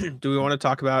 Do we want to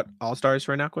talk about All-Stars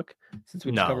right now, quick? Since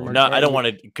we no, I don't want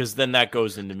to, because then that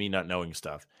goes into me not knowing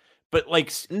stuff. But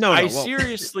like,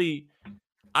 seriously.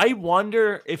 I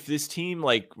wonder if this team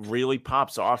like really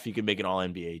pops off. You could make an all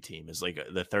NBA team as like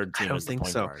the third team. I don't as the think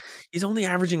point so. guard. He's only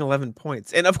averaging 11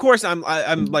 points, and of course, I'm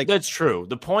like that's true.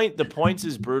 The points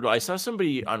is brutal. I saw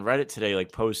somebody on Reddit today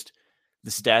like post the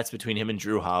stats between him and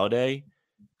Drew Holiday,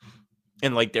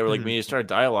 and like they were like we need to start a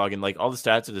dialogue, and like all the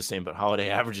stats are the same, but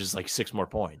Holiday averages like 6 more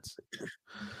points.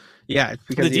 Yeah, it's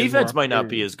because the defense might not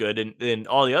be as good, and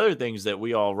all the other things that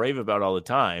we all rave about all the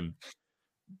time,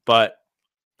 but.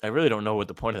 I really don't know what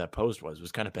the point of that post was. It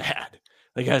was kind of bad.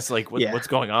 Like, I was like, what's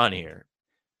going on here?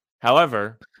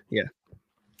 However,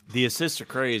 the assists are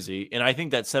crazy. And I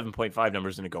think that 7.5 number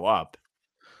is going to go up.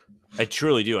 I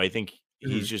truly do. I think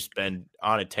he's just been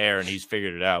on a tear and he's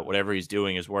figured it out. Whatever he's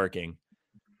doing is working.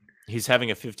 He's having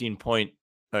a 15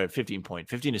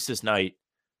 assist night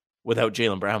without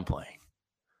Jaylen Brown playing.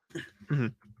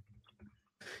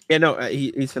 Yeah, no,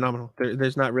 he's phenomenal.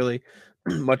 There's not really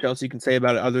much else you can say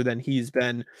about it other than he's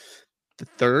been the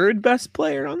third best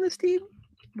player on this team.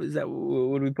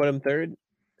 Would we put him third?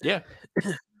 Yeah.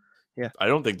 Yeah. I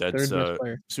don't think that's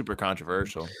super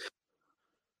controversial.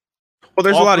 Well,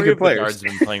 there's a lot of good players. The guards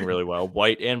have been playing really well.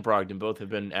 White and Brogdon both have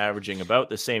been averaging about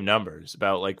the same numbers,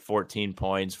 about like 14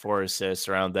 points, 4 assists,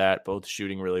 around that, both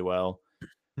shooting really well.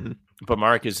 Mm-hmm. But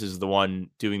Marcus is the one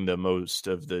doing the most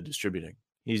of the distributing.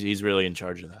 He's really in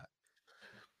charge of that.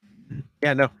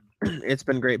 Yeah, no, it's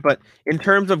been great. But in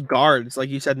terms of guards, like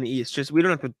you said in the East, just we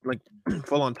don't have to like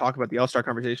full on talk about the All-Star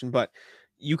conversation, but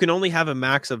you can only have a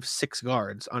max of 6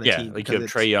 guards on a team. Yeah, like you have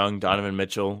Trae Young, Donovan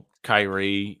Mitchell,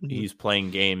 Kyrie. Mm-hmm. He's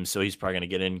playing games, so he's probably going to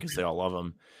get in because they all love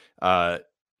him.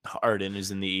 Harden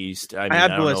is in the East. I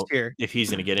have the list here. If he's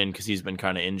going to get in because he's been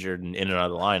kind of injured and in and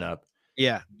out of the lineup.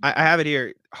 Yeah, I have it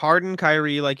here. Harden,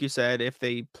 Kyrie, like you said, if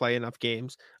they play enough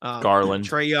games. Garland.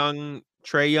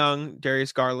 Trae Young,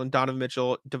 Darius Garland, Donovan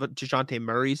Mitchell, DeJounte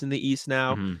Murray's in the East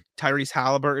now. Mm-hmm. Tyrese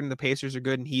Halliburton, the Pacers are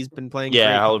good, and he's been playing.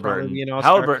 Yeah,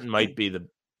 Halliburton might be the.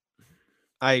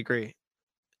 I agree.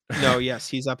 No, yes,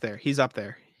 he's up there. He's up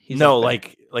there.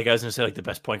 Like I was gonna say, like the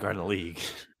best point guard in the league.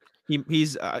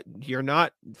 He's you're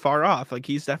not far off. Like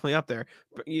he's definitely up there.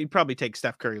 But you'd probably take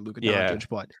Steph Curry, Luka Doncic,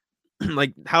 but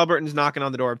like Halliburton's knocking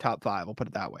on the door of top 5. I'll put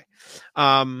it that way.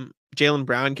 Jaylen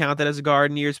Brown counted as a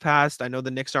guard in years past. I know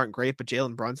the Knicks aren't great, but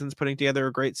Jalen Brunson's putting together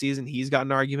a great season. He's got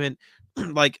an argument.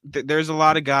 Like there's a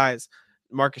lot of guys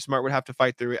Marcus Smart would have to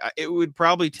fight through. It would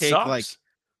probably take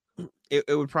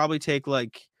it would probably take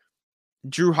like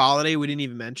Drew Holiday. We didn't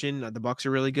even mention. The Bucks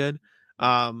are really good.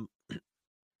 The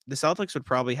Celtics would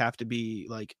probably have to be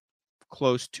like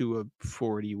close to a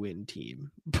 40-win team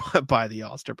by the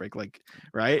All-Star break, like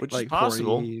right, which like is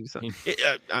possible. 40,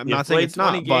 I'm not saying it's not.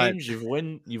 20 games,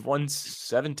 you've won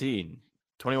 17,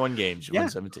 21 games, you've won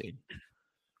 17.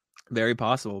 Very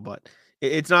possible, but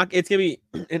it's not. It's gonna be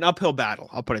an uphill battle.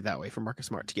 I'll put it that way for Marcus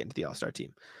Smart to get into the All-Star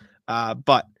team.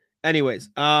 But anyways,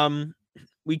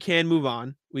 we can move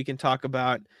on. We can talk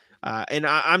about, and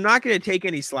I'm not going to take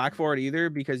any slack for it either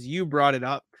because you brought it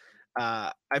up.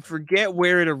 I forget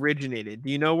where it originated. Do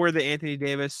you know where the Anthony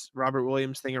Davis, Robert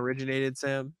Williams thing originated,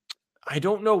 Sam? I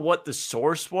don't know what the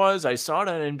source was. I saw it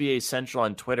on NBA Central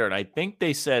on Twitter, and I think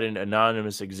they said an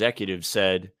anonymous executive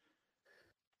said,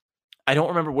 I don't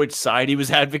remember which side he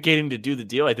was advocating to do the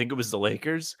deal. I think it was the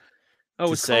Lakers. Oh, it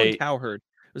was Colin Cowherd.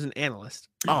 It was an analyst.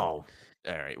 Oh, all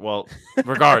right. Well,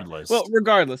 regardless.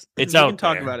 It's out. We can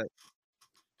talk about it.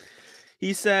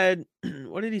 He said,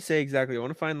 what did he say exactly? I want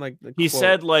to find like the He quote.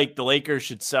 said like the Lakers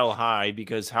should sell high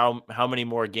because how many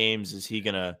more games is he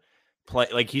going to play?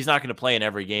 Like he's not going to play in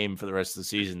every game for the rest of the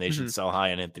season. They should sell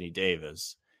high on Anthony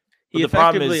Davis. But he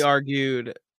effectively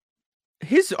argued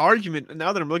his argument.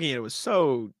 Now that I'm looking at it, was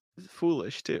so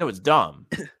foolish too. No, it's dumb.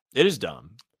 It is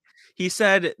dumb. He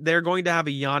said they're going to have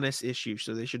a Giannis issue,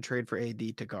 so they should trade for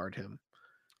AD to guard him.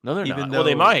 No, they're not. Well,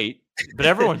 they might, but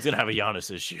everyone's going to have a Giannis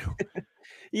issue.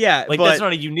 Yeah, like that's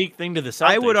not a unique thing to the Celtics.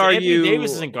 I would argue Anthony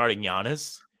Davis isn't guarding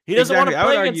Giannis. He doesn't want to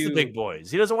play against the big boys.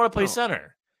 He doesn't want to play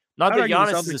center. Not that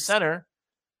Giannis is a center.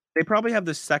 They probably have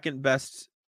the second best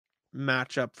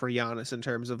matchup for Giannis in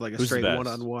terms of like a straight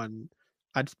one-on-one.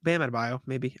 Bam Adebayo,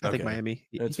 maybe. I think Miami.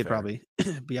 He could probably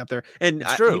be up there, and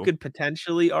you could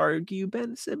potentially argue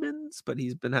Ben Simmons, but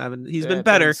he's been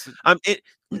better.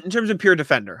 In terms of pure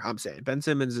defender, I'm saying Ben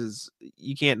Simmons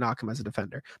you can't knock him as a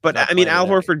defender. But I mean, Al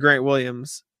Horford, Grant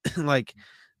Williams, like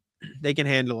they can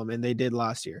handle him, and they did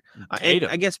last year. And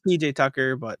I guess PJ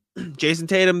Tucker, but Jason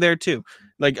Tatum there too.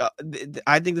 Like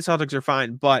I think the Celtics are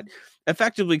fine, but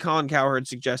effectively, Colin Cowherd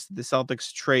suggested the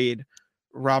Celtics trade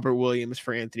Robert Williams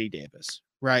for Anthony Davis,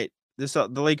 right? The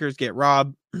Lakers get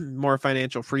Rob, more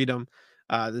financial freedom.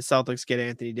 The Celtics get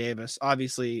Anthony Davis.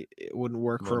 Obviously, it wouldn't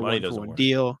work for a one-for-one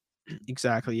deal.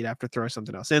 Exactly. You'd have to throw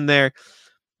something else in there.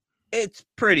 It's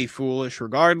pretty foolish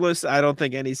regardless. I don't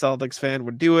think any Celtics fan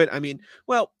would do it. I mean,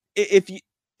 well,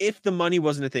 if the money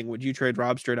wasn't a thing, would you trade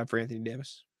Rob straight up for Anthony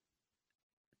Davis?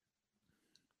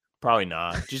 Probably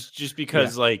not. Just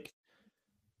because like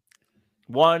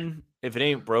one, if it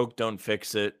ain't broke, don't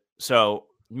fix it. So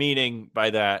meaning by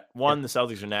that, one, the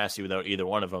Celtics are nasty without either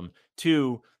one of them.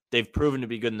 Two, they've proven to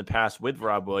be good in the past with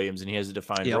Rob Williams, and he has a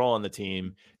defined role on the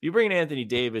team. If you bring in Anthony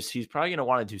Davis, he's probably going to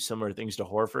want to do similar things to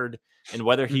Horford. And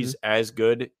whether he's as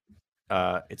good,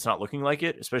 it's not looking like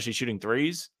it, especially shooting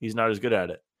threes. He's not as good at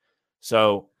it.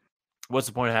 So what's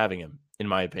the point of having him, in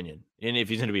my opinion? And if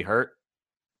he's going to be hurt,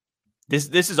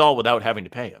 this is all without having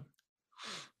to pay him.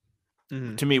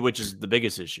 To me, which is the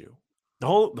biggest issue. The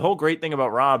whole great thing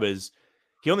about Rob is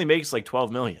he only makes like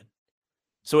 $12 million.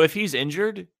 So if he's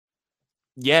injured,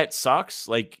 yeah, it sucks.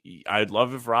 Like, I'd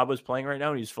love if Rob was playing right now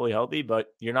and he's fully healthy, but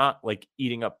you're not like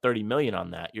eating up 30 million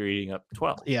on that. You're eating up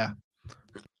 12. Yeah.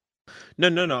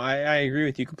 No. I agree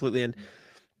with you completely. And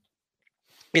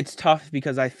it's tough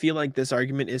because I feel like this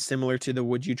argument is similar to the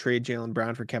would you trade Jaylen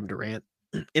Brown for Kevin Durant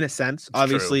in a sense. It's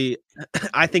obviously true.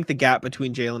 I think the gap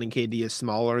between Jaylen and KD is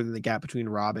smaller than the gap between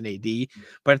Rob and AD,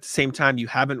 but at the same time, you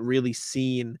haven't really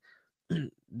seen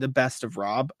the best of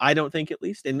Rob, I don't think, at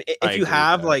least. And if you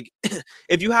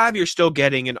have you're still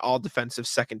getting an all defensive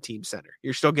second team center.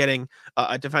 You're still getting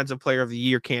a defensive player of the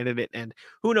year candidate. And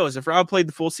who knows, if Rob played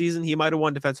the full season, he might have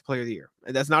won defensive player of the year.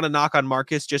 And that's not a knock on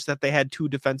Marcus, just that they had 2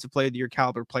 defensive player of the year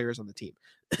caliber players on the team.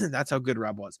 That's how good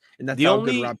Rob was. And that's good Rob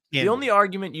can be. The only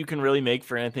argument you can really make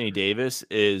for Anthony Davis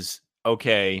is,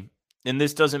 okay, and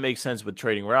this doesn't make sense with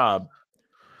trading Rob,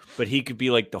 but he could be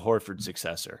like the Horford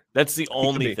successor. That's the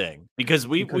only thing, because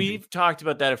we've talked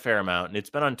about that a fair amount, and it's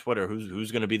been on Twitter.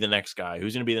 Who's going to be the next guy?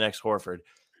 Who's going to be the next Horford?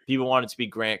 People want it to be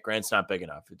Grant. Grant's not big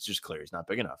enough. It's just clear he's not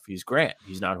big enough. He's Grant.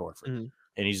 He's not Horford,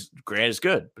 and Grant is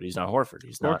good, but he's not Horford.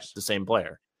 He's not the same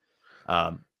player.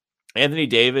 Anthony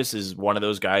Davis is one of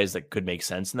those guys that could make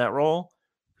sense in that role.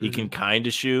 He can kind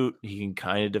of shoot. He can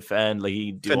kind of defend. Like,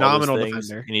 he do phenomenal all those things,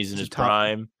 defender, and he's in his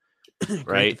prime.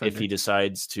 Right, if he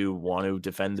decides to want to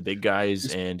defend the big guys,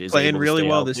 he's and is playing really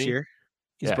well healthy this year,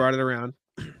 he's brought it around.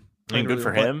 And good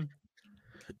for him.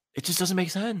 It just doesn't make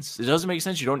sense. It doesn't make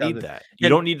sense. You don't need that. You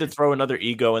don't need to throw another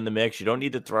ego in the mix. You don't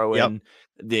need to throw in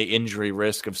the injury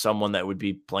risk of someone that would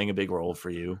be playing a big role for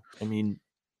you. I mean,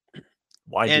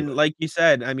 why? And like you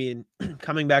said, I mean,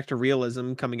 coming back to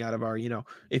realism, coming out of our,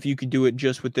 if you could do it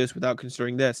just with this without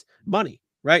considering this, money.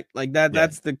 Right? Like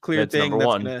that's the clear thing that's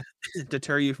going to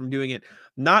deter you from doing it.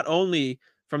 Not only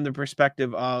from the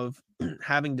perspective of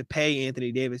having to pay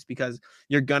Anthony Davis, because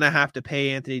you're going to have to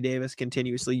pay Anthony Davis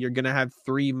continuously. You're going to have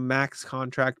 3 max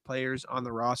contract players on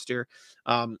the roster.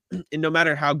 And no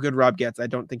matter how good Rob gets, I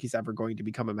don't think he's ever going to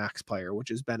become a max player, which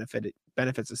is benefits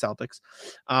the Celtics.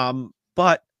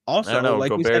 But also, like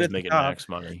Gobert we said, making max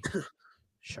money.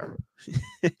 Sure.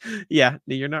 Yeah,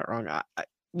 you're not wrong.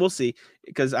 We'll see,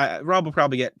 because Rob will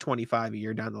probably get 25 a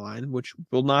year down the line, which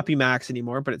will not be max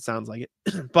anymore, but it sounds like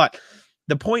it. But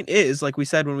the point is, like we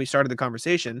said when we started the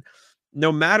conversation, no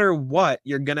matter what,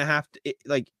 you're going to have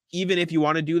to, even if you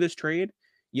want to do this trade,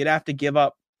 you'd have to give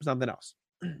up something else.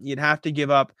 You'd have to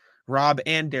give up Rob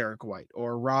and Derek White,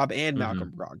 or Rob and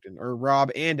Malcolm Brogdon, or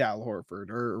Rob and Al Horford,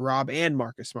 or Rob and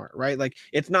Marcus Smart, right? Like,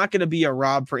 it's not going to be a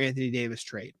Rob for Anthony Davis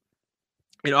trade.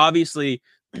 And obviously,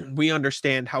 we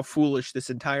understand how foolish this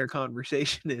entire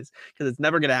conversation is, because it's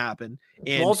never going to happen.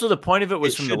 And also, the point of it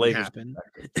was from the Lakers.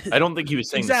 I don't think he was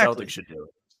saying the Celtics should do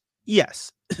it.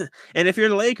 Yes. And if you're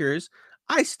the Lakers,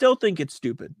 I still think it's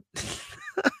stupid.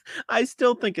 I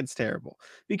still think it's terrible,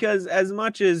 because as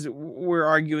much as we're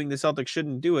arguing the Celtics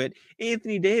shouldn't do it,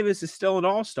 Anthony Davis is still an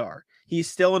all-star. He's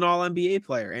still an all-NBA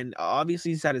player. And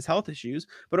obviously he's had his health issues,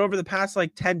 but over the past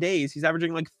 10 days, he's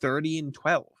averaging 30 and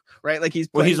 12, right? Like, he's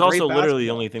also literally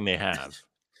the only thing they have.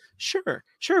 Sure.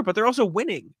 But they're also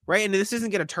winning, right? And this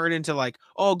isn't going to turn into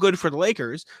good for the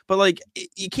Lakers, but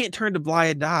you can't turn to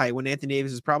blind die when Anthony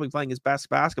Davis is probably playing his best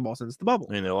basketball since the bubble.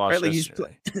 I mean, they lost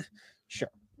yesterday. Sure.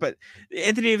 But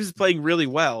Anthony Davis is playing really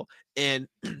well, and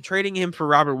trading him for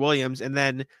Robert Williams, and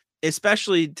then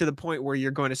especially to the point where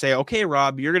you're going to say, okay,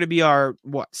 Rob, you're going to be our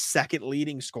second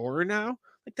leading scorer now.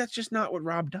 That's just not what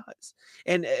Rob does.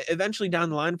 And eventually down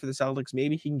the line for the Celtics,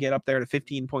 maybe he can get up there to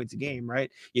 15 points a game,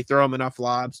 right? You throw him enough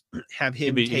lobs, have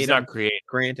him, he's not creating.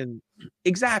 Grant, and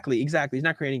exactly. He's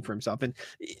not creating for himself. And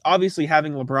obviously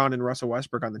having LeBron and Russell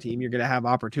Westbrook on the team, you're going to have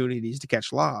opportunities to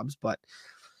catch lobs, but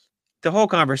the whole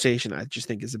conversation, I just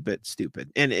think, is a bit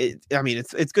stupid. And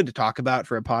it's good to talk about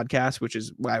for a podcast, which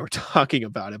is why we're talking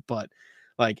about it. But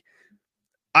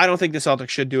I don't think the Celtics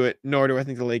should do it, nor do I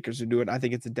think the Lakers would do it. I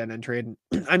think it's a dead end trade.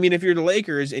 I mean, if you're the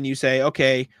Lakers and you say,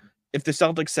 okay, if the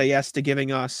Celtics say yes to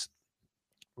giving us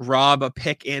Rob, a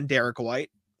pick, and Derek White,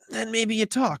 then maybe you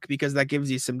talk, because that gives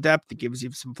you some depth. It gives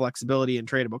you some flexibility in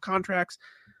tradable contracts.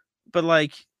 But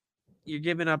you're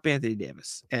giving up Anthony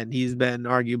Davis, and he's been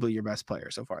arguably your best player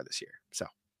so far this year. So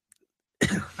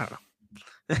I don't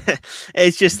know.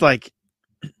 It's just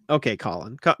okay,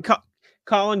 Colin.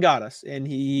 Colin got us, and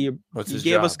he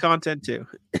gave us content too.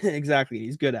 Exactly.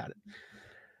 He's good at it.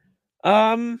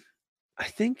 I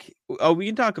think, we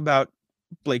can talk about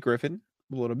Blake Griffin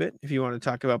a little bit if you want to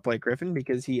talk about Blake Griffin,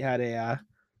 because he had a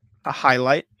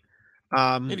highlight. He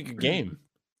had a good game.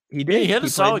 He did. Yeah, he had a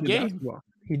solid game. Basketball.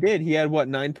 He did. He had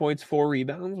 9 points, 4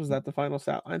 rebounds. Was that the final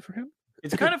stat line for him?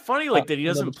 It's kind of funny that he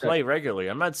doesn't play regularly.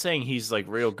 I'm not saying he's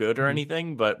real good or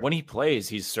anything, but when he plays,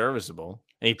 he's serviceable.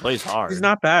 And he plays hard. He's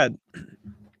not bad.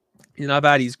 He's not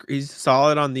bad. He's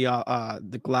solid on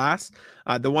the glass.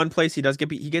 The one place he does get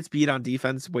beat, he gets beat on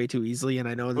defense way too easily. And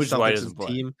I know the Celtics as a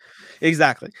team,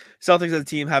 exactly. Celtics as a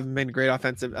team haven't been a great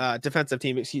defensive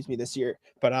team, this year.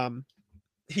 But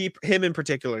him in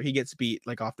particular, he gets beat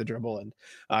like off the dribble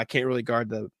and can't really guard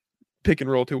the pick and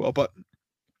roll too well. But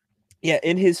yeah,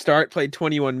 in his start, played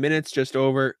 21 minutes, just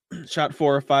over, shot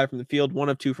 4 of 5 from the field, 1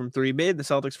 of 2 from 3, made the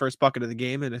Celtics' first bucket of the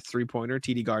game and a 3-pointer.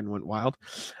 TD Garden went wild.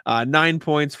 9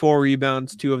 points, 4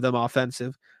 rebounds, 2 of them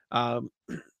offensive.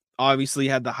 Obviously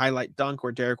had the highlight dunk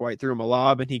where Derek White threw him a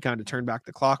lob and he kind of turned back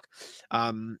the clock.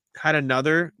 Had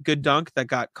another good dunk that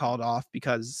got called off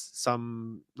because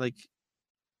some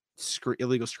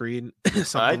illegal screen.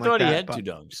 I thought he had 2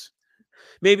 dunks.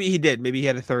 Maybe he did. Maybe he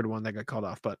had a third one that got called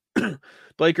off. But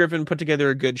Blake Griffin put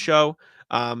together a good show.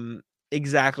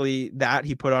 Exactly that.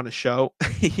 He put on a show.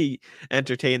 He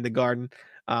entertained the Garden.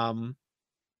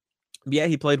 Yeah,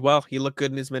 he played well. He looked good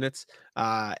in his minutes.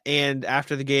 And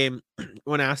after the game,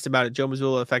 when asked about it, Joe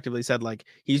Mazzulla effectively said, like,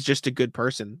 he's just a good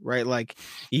person, right? Like,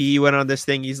 he went on this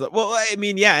thing. He's like, well, I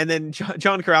mean, yeah. And then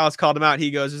John Corrales called him out.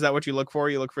 He goes, is that what you look for?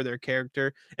 You look for their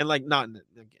character. And like, not in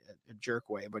a jerk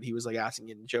way, but he was like asking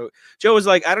it. And Joe was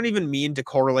like, I don't even mean to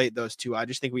correlate those two. I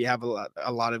just think we have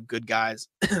a lot of good guys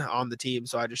on the team.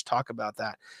 So I just talk about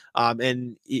that.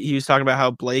 And he was talking about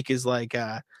how Blake is like,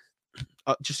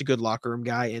 just a good locker room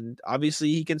guy, and obviously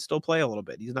he can still play a little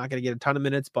bit. He's not going to get a ton of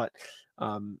minutes, but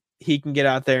he can get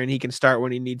out there and he can start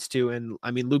when he needs to. And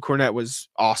I mean, Luke Cornett was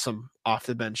awesome off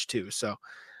the bench too. So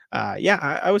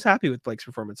yeah, I was happy with Blake's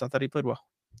performance. I thought he played well.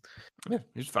 Yeah,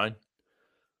 he's fine.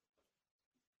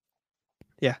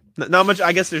 Yeah, not much.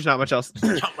 I guess there's not much else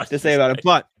to say about it,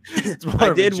 but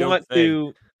I did want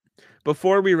to,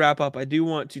 before we wrap up, I do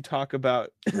want to talk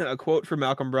about a quote from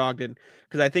Malcolm Brogdon,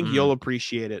 because I think you'll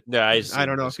appreciate it. Yeah, I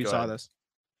don't know if you saw this.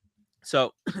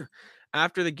 So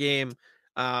after the game,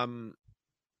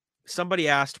 somebody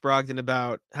asked Brogdon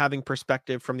about having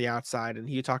perspective from the outside, and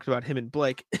he talked about him and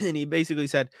Blake, and he basically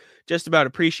said just about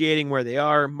appreciating where they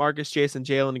are. Marcus, Jason,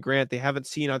 Jalen, and Grant, they haven't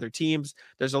seen other teams.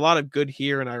 There's a lot of good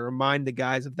here, and I remind the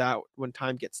guys of that when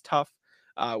time gets tough.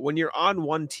 When you're on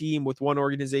one team with one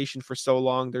organization for so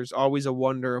long, there's always a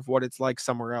wonder of what it's like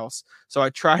somewhere else. So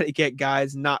I try to get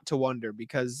guys not to wonder,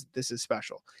 because this is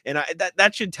special. And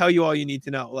that should tell you all you need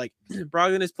to know. Like,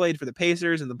 Brogdon has played for the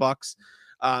Pacers and the Bucks.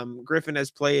 Griffin has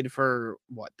played for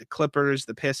the Clippers,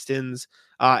 the Pistons,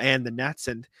 and the Nets.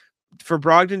 And for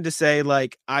Brogdon to say,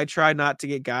 like, I try not to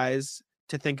get guys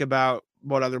to think about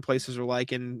what other places are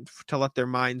like and to let their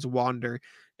minds wander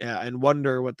and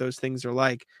wonder what those things are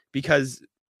like, because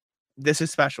this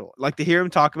is special. Like, to hear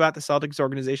him talk about the Celtics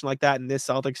organization like that and this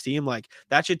Celtics team, like,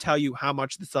 that should tell you how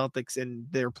much the Celtics and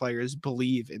their players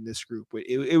believe in this group.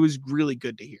 It was really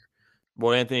good to hear.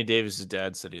 Well, Anthony Davis's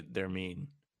dad said they're mean.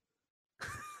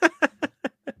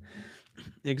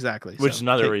 Exactly. Which is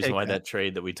another reason why that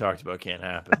trade that we talked about can't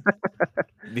happen.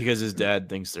 Because his dad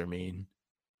thinks they're mean.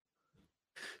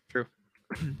 True.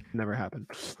 Never happened.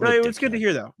 No, it was good to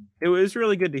hear, though. It was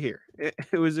really good to hear.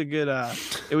 It was a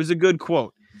good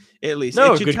quote. At least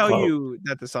it should tell you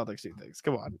that the Celtics do things.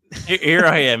 Come on. Here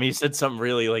I am. He said something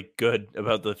really good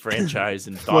about the franchise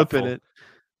and thoughtful. Flipping it.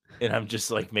 And I'm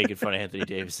just making fun of Anthony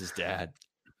Davis's dad.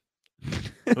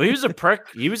 Well, he was a prick.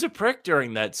 He was a prick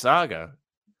during that saga.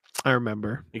 I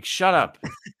remember. Like, shut up.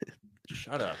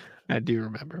 Shut up. I do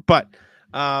remember. But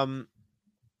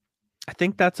I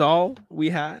think that's all we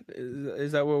had.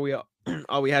 Is that what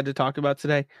all we had to talk about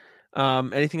today?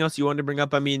 Anything else you wanted to bring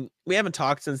up? I mean, we haven't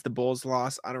talked since the Bulls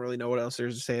lost. I don't really know what else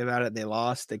there's to say about it. They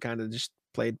lost. They kind of just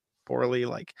played poorly.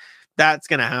 Like, that's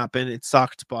going to happen. It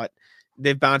sucked, but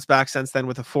they've bounced back since then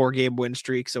with a 4-game win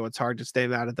streak. So it's hard to stay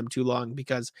mad at them too long,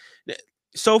 because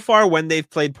so far when they've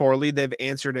played poorly, they've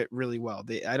answered it really well.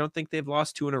 I don't think they've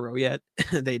lost 2 in a row yet.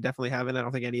 They definitely haven't. I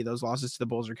don't think any of those losses to the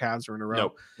Bulls or Cavs are in a row.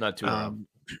 Nope, not 2 in a row.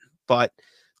 But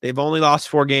they've only lost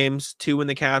 4 games, 2 in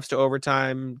the Cavs to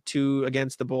overtime, 2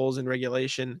 against the Bulls in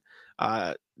regulation.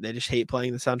 They just hate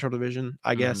playing the Central Division,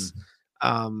 I guess.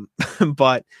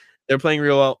 But they're playing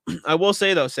real well. I will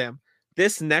say, though, Sam,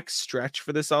 this next stretch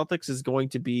for the Celtics is going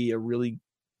to be a really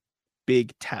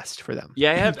big test for them.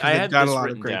 Yeah, I had this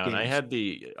written down. I had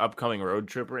the upcoming road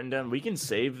trip written down. We can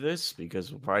save this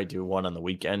because we'll probably do one on the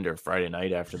weekend or Friday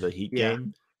night after the Heat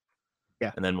game.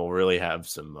 Yeah. And then we'll really have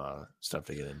some stuff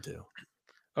to get into.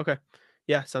 Okay.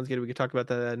 Yeah, sounds good. We can talk about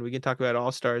that, and we can talk about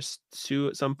All-Stars too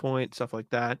at some point, stuff like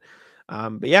that.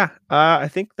 But yeah, I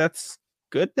think that's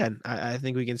good then. I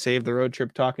think we can save the road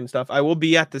trip talk and stuff. I will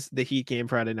be at the Heat game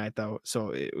Friday night, though, so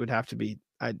it would have to be,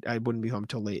 I wouldn't be home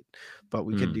till late, but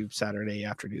we could do Saturday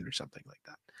afternoon or something like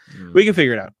that. We can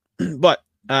figure it out. But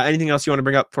anything else you want to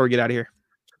bring up before we get out of here?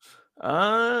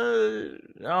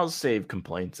 I'll save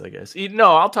complaints, I guess.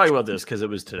 No, I'll talk about this because it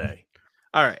was today.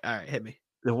 All right, hit me.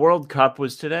 The World Cup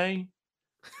was today.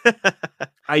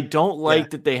 I don't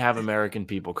like that they have American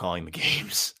people calling the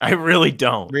games. I really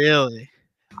don't. Really?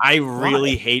 I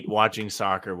really hate watching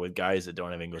soccer with guys that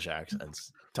don't have English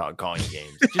accents calling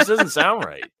games. It just doesn't sound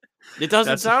right. It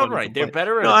doesn't sound right. They're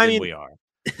better at it than we are.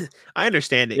 I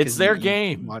understand it. It's their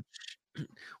game.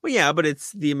 Well, yeah, but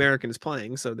it's the Americans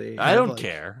playing, so they. I don't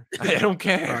care. I don't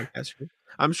care.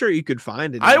 I'm sure you could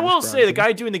find it. I will say the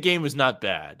guy doing the game was not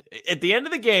bad. At the end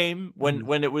of the game,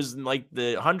 when it was like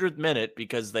the 100th minute,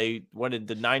 because they wanted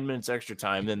the 9 minutes extra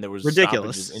time, then there was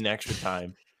ridiculous in extra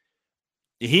time.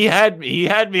 He had me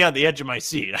on the edge of my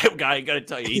seat. I got to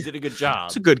tell you, he did a good job.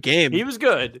 It's a good game. He was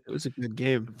good. It was a good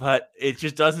game, but it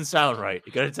just doesn't sound right.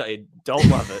 You got to tell you, don't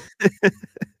love it.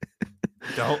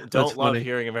 Don't love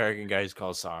hearing American guys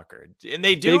call soccer, and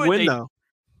they do. Big win though.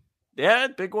 Yeah,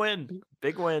 big win.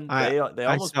 They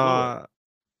almost I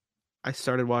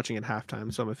started watching at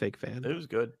halftime, so I'm a fake fan. It was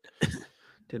good.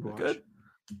 Did watch. Good.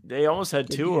 They almost had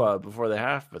two before the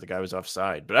half, but the guy was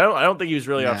offside. But I don't think he was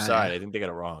really offside. Yeah. I think they got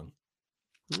it wrong.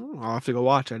 I'll have to go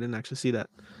watch. I didn't actually see that.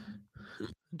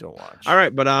 Don't watch. All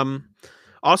right, but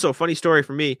also funny story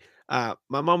for me. My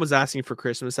mom was asking for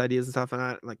Christmas ideas and stuff, and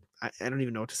I don't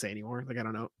even know what to say anymore. Like, I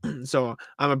don't know. So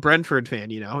I'm a Brentford fan,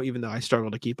 even though I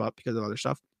struggle to keep up because of other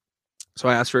stuff. So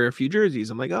I asked for a few jerseys.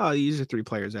 I'm like, oh, these are 3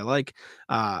 players I like.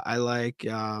 I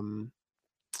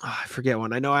forget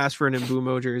one. I know I asked for an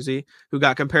Mbumo jersey who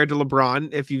got compared to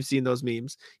LeBron. If you've seen those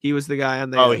memes, he was the guy on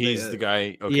the. Oh, he's the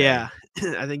guy. Okay. Yeah,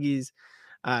 I think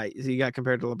he got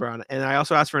compared to LeBron. And I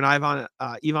also asked for an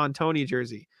Ivan Toney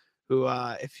jersey, who,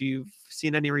 if you've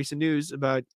seen any recent news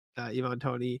about Ivan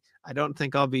Toney, I don't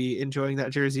think I'll be enjoying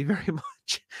that jersey very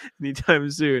much anytime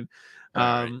soon.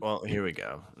 Right. Well, here we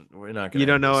go. We're not. You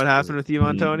don't know what happened with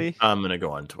Ivan Toney? I'm gonna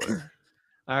go on Twitter.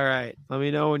 All right, let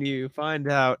me know when you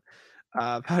find out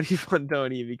about Ivan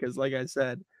Toney, because, like I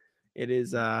said, it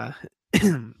is not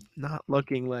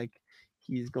looking like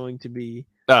he's going to be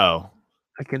a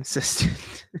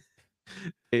consistent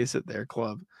face at their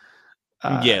club.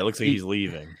 Yeah, it looks like he's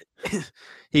leaving.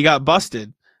 He got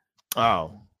busted.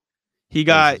 Oh, he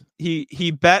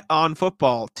bet on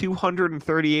football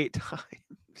 238 times.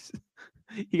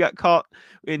 He got caught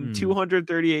in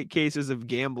 238 cases of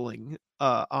gambling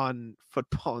on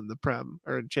football in the Prem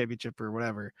or Championship or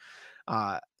whatever.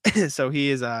 So he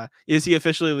is he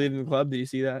officially leaving the club? Did you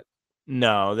see that?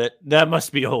 No, that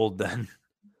must be old then.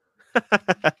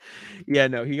 Yeah,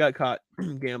 no, he got caught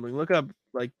gambling. Look up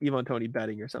like Ivan Toney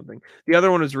betting or something. The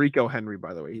other one was Rico Henry,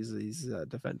 by the way. He's a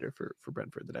defender for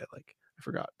Brentford that I like. I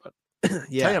forgot, but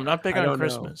yeah, I'm not big on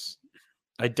Christmas.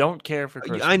 I don't care for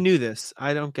Christmas. I knew this.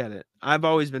 I don't get it. I've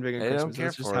always been big on Christmas. Don't care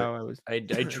That's just for how it. I was. I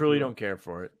truly don't care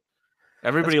for it.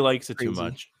 Everybody likes it too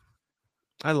much.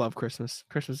 I love Christmas.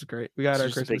 Christmas is great. We got our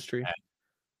Christmas tree.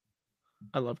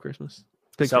 I love Christmas.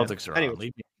 Big Celtics fan. Are on.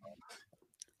 Anyway.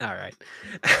 All right.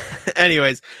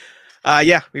 Anyways,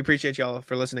 yeah, we appreciate y'all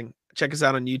for listening. Check us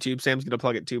out on YouTube. Sam's going to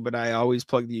plug it too, but I always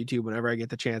plug the YouTube whenever I get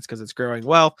the chance because it's growing.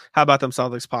 Well, how about them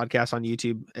Celtics podcast on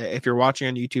YouTube? If you're watching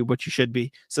on YouTube, which you should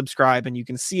be, subscribe, and you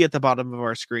can see at the bottom of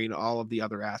our screen all of the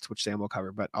other ads, which Sam will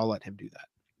cover, but I'll let him do that.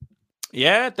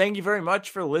 Yeah, thank you very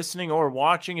much for listening or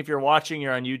watching. If you're watching,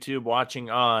 you're on YouTube, watching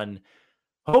on,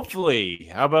 hopefully,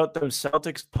 how about them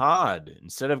Celtics pod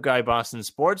instead of Guy Boston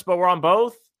Sports, but we're on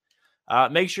both.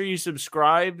 Make sure you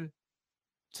subscribe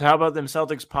to How About Them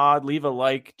Celtics pod. Leave a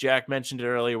like. Jack mentioned it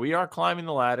earlier. We are climbing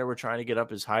the ladder. We're trying to get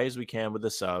up as high as we can with the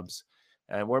subs,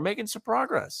 and we're making some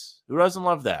progress. Who doesn't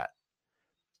love that?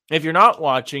 If you're not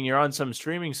watching, you're on some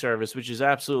streaming service, which is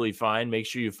absolutely fine. Make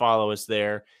sure you follow us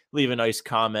there. Leave a nice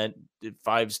comment,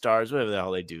 5 stars, whatever the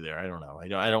hell they do there. I don't know.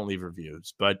 I don't leave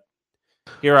reviews, but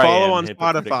here I am. Follow on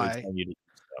Spotify.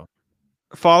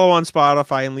 Follow on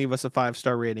Spotify and leave us a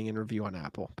 5-star rating and review on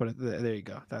Apple. But there you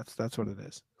go. That's what it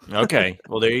is. Okay.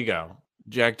 Well, there you go.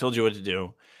 Jack told you what to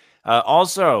do.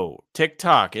 Also,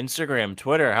 TikTok, Instagram,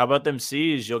 Twitter. How about them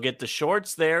C's? You'll get the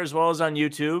shorts there as well as on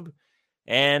YouTube,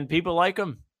 and people like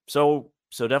them. So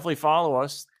definitely follow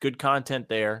us. Good content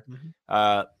there.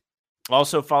 Mm-hmm.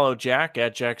 Also follow Jack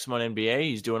at Jack Simone NBA.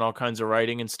 He's doing all kinds of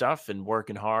writing and stuff and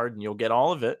working hard, and you'll get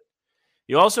all of it.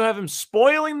 You also have him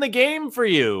spoiling the game for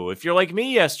you. If you're like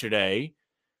me yesterday,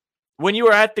 when you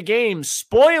were at the game,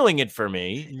 spoiling it for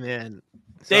me. Man,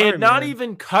 they had not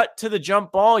even cut to the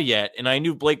jump ball yet, and I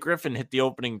knew Blake Griffin hit the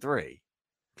opening 3.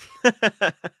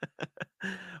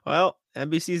 Well,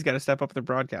 NBC's got to step up their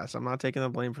broadcast. I'm not taking the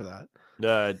blame for that.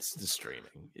 It's the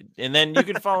streaming. And then you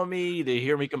can follow me to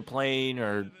hear me complain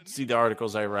or see the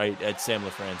articles I write at Sam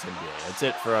LaFrance NBA. That's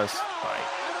it for us. Bye.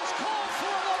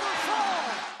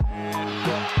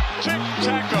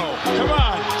 Tic-tac-toe. Come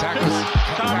on.